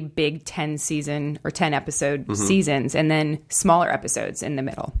 3 big 10 episode seasons and then smaller episodes in the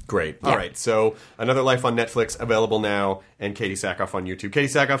middle. Great. All right. So Another Life on Netflix, available now, and Katee Sackhoff on YouTube. Katee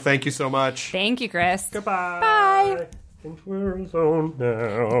Sackhoff, thank you so much. Thank you, Chris. Goodbye. Bye. And we're alone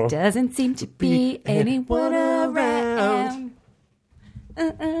now. Doesn't seem to be anyone around.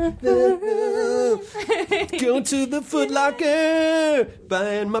 Go to the Foot Locker,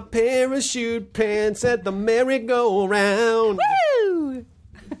 buying my parachute pants at the merry-go-round. Woo!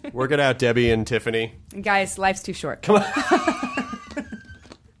 Work it out, Debbie and Tiffany. Guys, life's too short. Come on.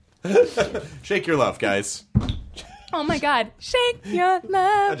 Shake your love, guys. Oh my God. Shake your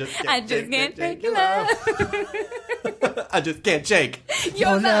love. I just can't shake your love. I just can't shake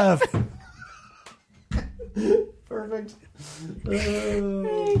Your love. Perfect. Oh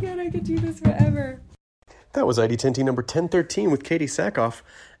my God, I could do this forever. That was ID10T number 1013 with Katee Sackhoff.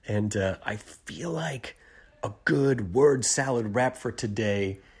 And I feel like a good word salad wrap for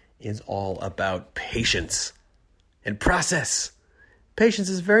today is all about patience and process. Patience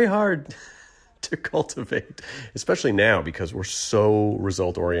is very hard to cultivate, especially now because we're so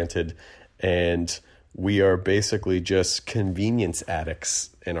result-oriented and we are basically just convenience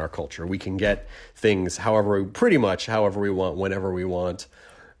addicts in our culture. We can get things pretty much however we want, whenever we want,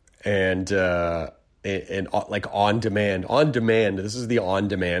 and like on demand. On demand. This is the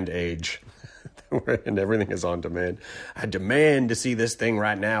on-demand age. And everything is on demand. I demand to see this thing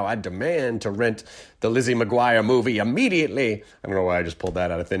right now. I demand to rent the Lizzie McGuire movie immediately. I don't know why I just pulled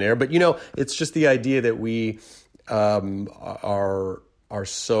that out of thin air, but it's just the idea that we are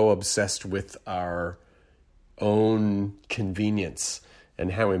so obsessed with our own convenience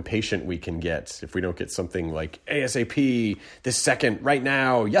and how impatient we can get if we don't get something like ASAP, this second, right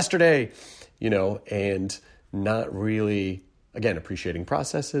now, yesterday, and not really, again, appreciating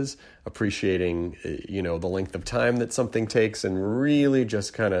processes, appreciating, the length of time that something takes, and really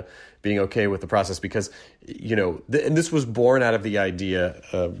just kind of being okay with the process because, and this was born out of the idea,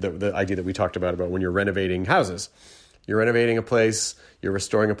 the idea that we talked about when you're renovating houses. You're renovating a place, you're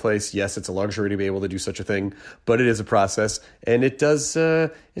restoring a place. Yes, it's a luxury to be able to do such a thing, but it is a process, and it does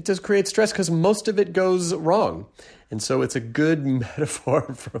create stress because most of it goes wrong. And so it's a good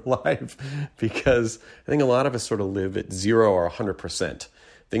metaphor for life because I think a lot of us sort of live at 0 or 100%.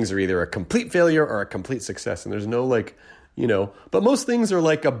 Things are either a complete failure or a complete success, and there's no but most things are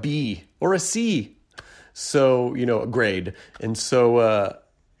like a B or a C. So, a grade. And so,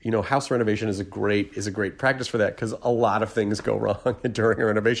 house renovation is a great practice for that because a lot of things go wrong during a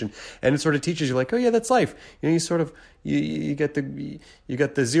renovation, and it sort of teaches you like, oh yeah, that's life. You sort of you get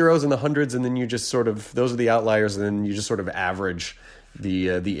the zeros and the hundreds, and then you just sort of those are the outliers, and then you just sort of average the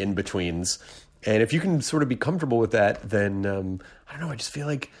in betweens. And if you can sort of be comfortable with that, then I don't know. I just feel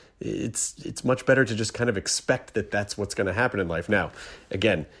like it's much better to just kind of expect that that's what's going to happen in life. Now,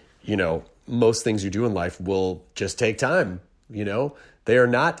 again, most things you do in life will just take time. They are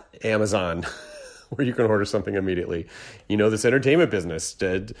not Amazon where you can order something immediately. This entertainment business,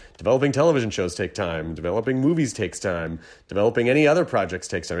 developing television shows take time. Developing movies takes time. Developing any other projects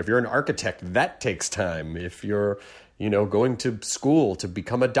takes time. If you're an architect, that takes time. If you're, going to school to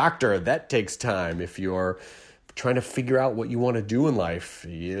become a doctor, that takes time. If you're trying to figure out what you want to do in life,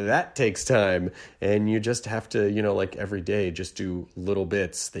 that takes time. And you just have to, like every day, just do little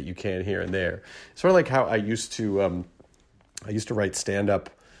bits that you can here and there. Sort of like how I used to write stand-up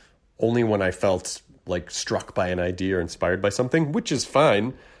only when I felt like struck by an idea or inspired by something, which is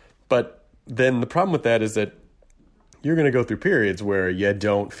fine. But then the problem with that is that you're going to go through periods where you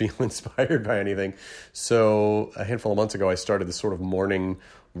don't feel inspired by anything. So a handful of months ago, I started this sort of morning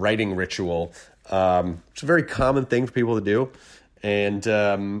writing ritual. It's a very common thing for people to do. And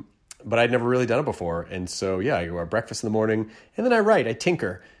but I'd never really done it before. And so, I go have breakfast in the morning, and then I write, I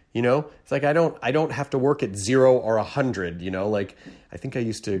tinker. It's like I don't have to work at 0 or 100, like I think I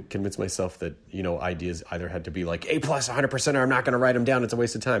used to convince myself that, ideas either had to be like A+ 100% or I'm not going to write them down. It's a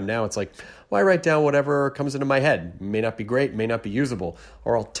waste of time. Now it's like, well, I write down whatever comes into my head. May not be great, may not be usable,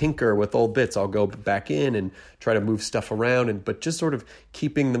 or I'll tinker with old bits. I'll go back in and try to move stuff around, but just sort of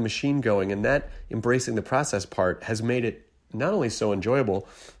keeping the machine going. And that embracing the process part has made it not only so enjoyable,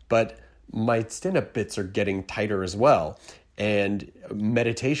 but my stand-up bits are getting tighter as well. And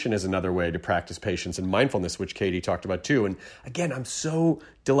meditation is another way to practice patience, and mindfulness, which Katee talked about too. And again, I'm so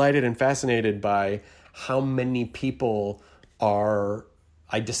delighted and fascinated by how many people have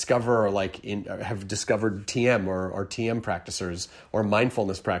discovered TM or TM practicers or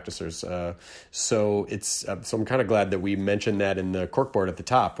mindfulness practicers. So I'm kind of glad that we mentioned that in the corkboard at the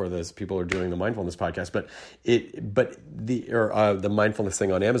top, where those people are doing the mindfulness podcast, but the mindfulness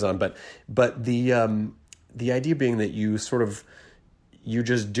thing on Amazon. But the idea being that you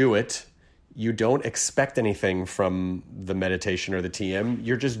just do it. You don't expect anything from the meditation or the TM.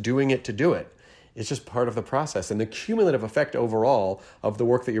 You're just doing it to do it. It's just part of the process. And the cumulative effect overall of the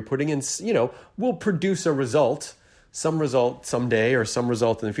work that you're putting in, will produce a result, some result someday or some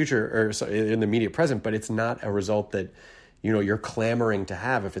result in the future or in the immediate present, but it's not a result that you're clamoring to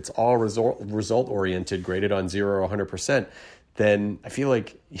have, if it's all result oriented, graded on 0 or 100%, then I feel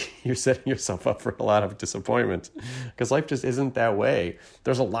like you're setting yourself up for a lot of disappointment, because life just isn't that way.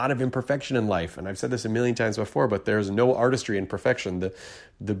 There's a lot of imperfection in life, and I've said this a million times before, but there's no artistry in perfection.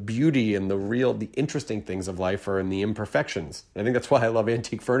 The beauty and the interesting things of life are in the imperfections. I think that's why I love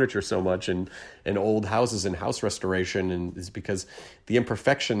antique furniture so much, and old houses and house restoration, and is because the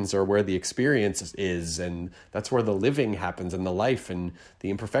imperfections are where the experience is, and that's where the living happens in the life, and the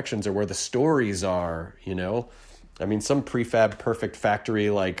imperfections are where the stories are, I mean, some prefab perfect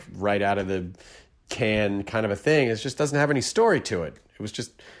factory, like right out of the can kind of a thing, it just doesn't have any story to it. It was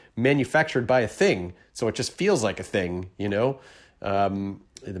just manufactured by a thing, so it just feels like a thing,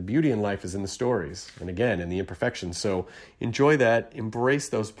 The beauty in life is in the stories, and again, in the imperfections. So enjoy that, embrace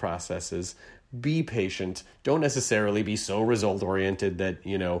those processes, be patient. Don't necessarily be so result-oriented that,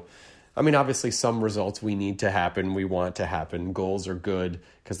 obviously some results we need to happen, we want to happen. Goals are good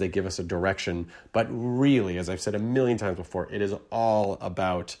because they give us a direction. But really, as I've said a million times before, it is all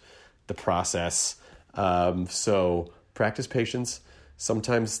about the process. So practice patience.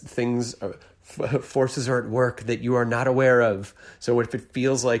 Sometimes forces are at work that you are not aware of. So if it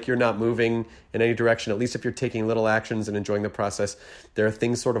feels like you're not moving in any direction, at least if you're taking little actions and enjoying the process, there are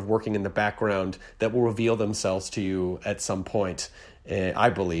things sort of working in the background that will reveal themselves to you at some point, I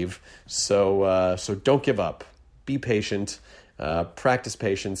believe. So don't give up. Be patient. Practice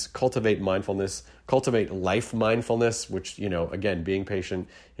patience. Cultivate mindfulness. Cultivate life mindfulness, which, again, being patient,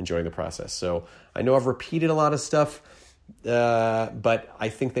 enjoying the process. So I know I've repeated a lot of stuff, but I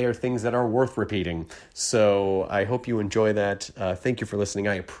think they are things that are worth repeating. So I hope you enjoy that. Thank you for listening.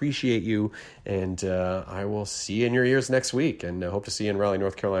 I appreciate you, and I will see you in your ears next week, and I hope to see you in Raleigh,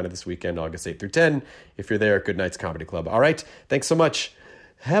 North Carolina this weekend, August 8th through 10. If you're there at Good Nights Comedy Club. All right. Thanks so much.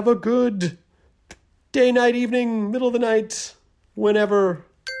 Have a good day, night, evening, middle of the night, whenever.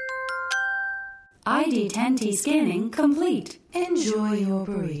 ID10T scanning complete. Enjoy your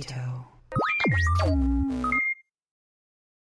burrito.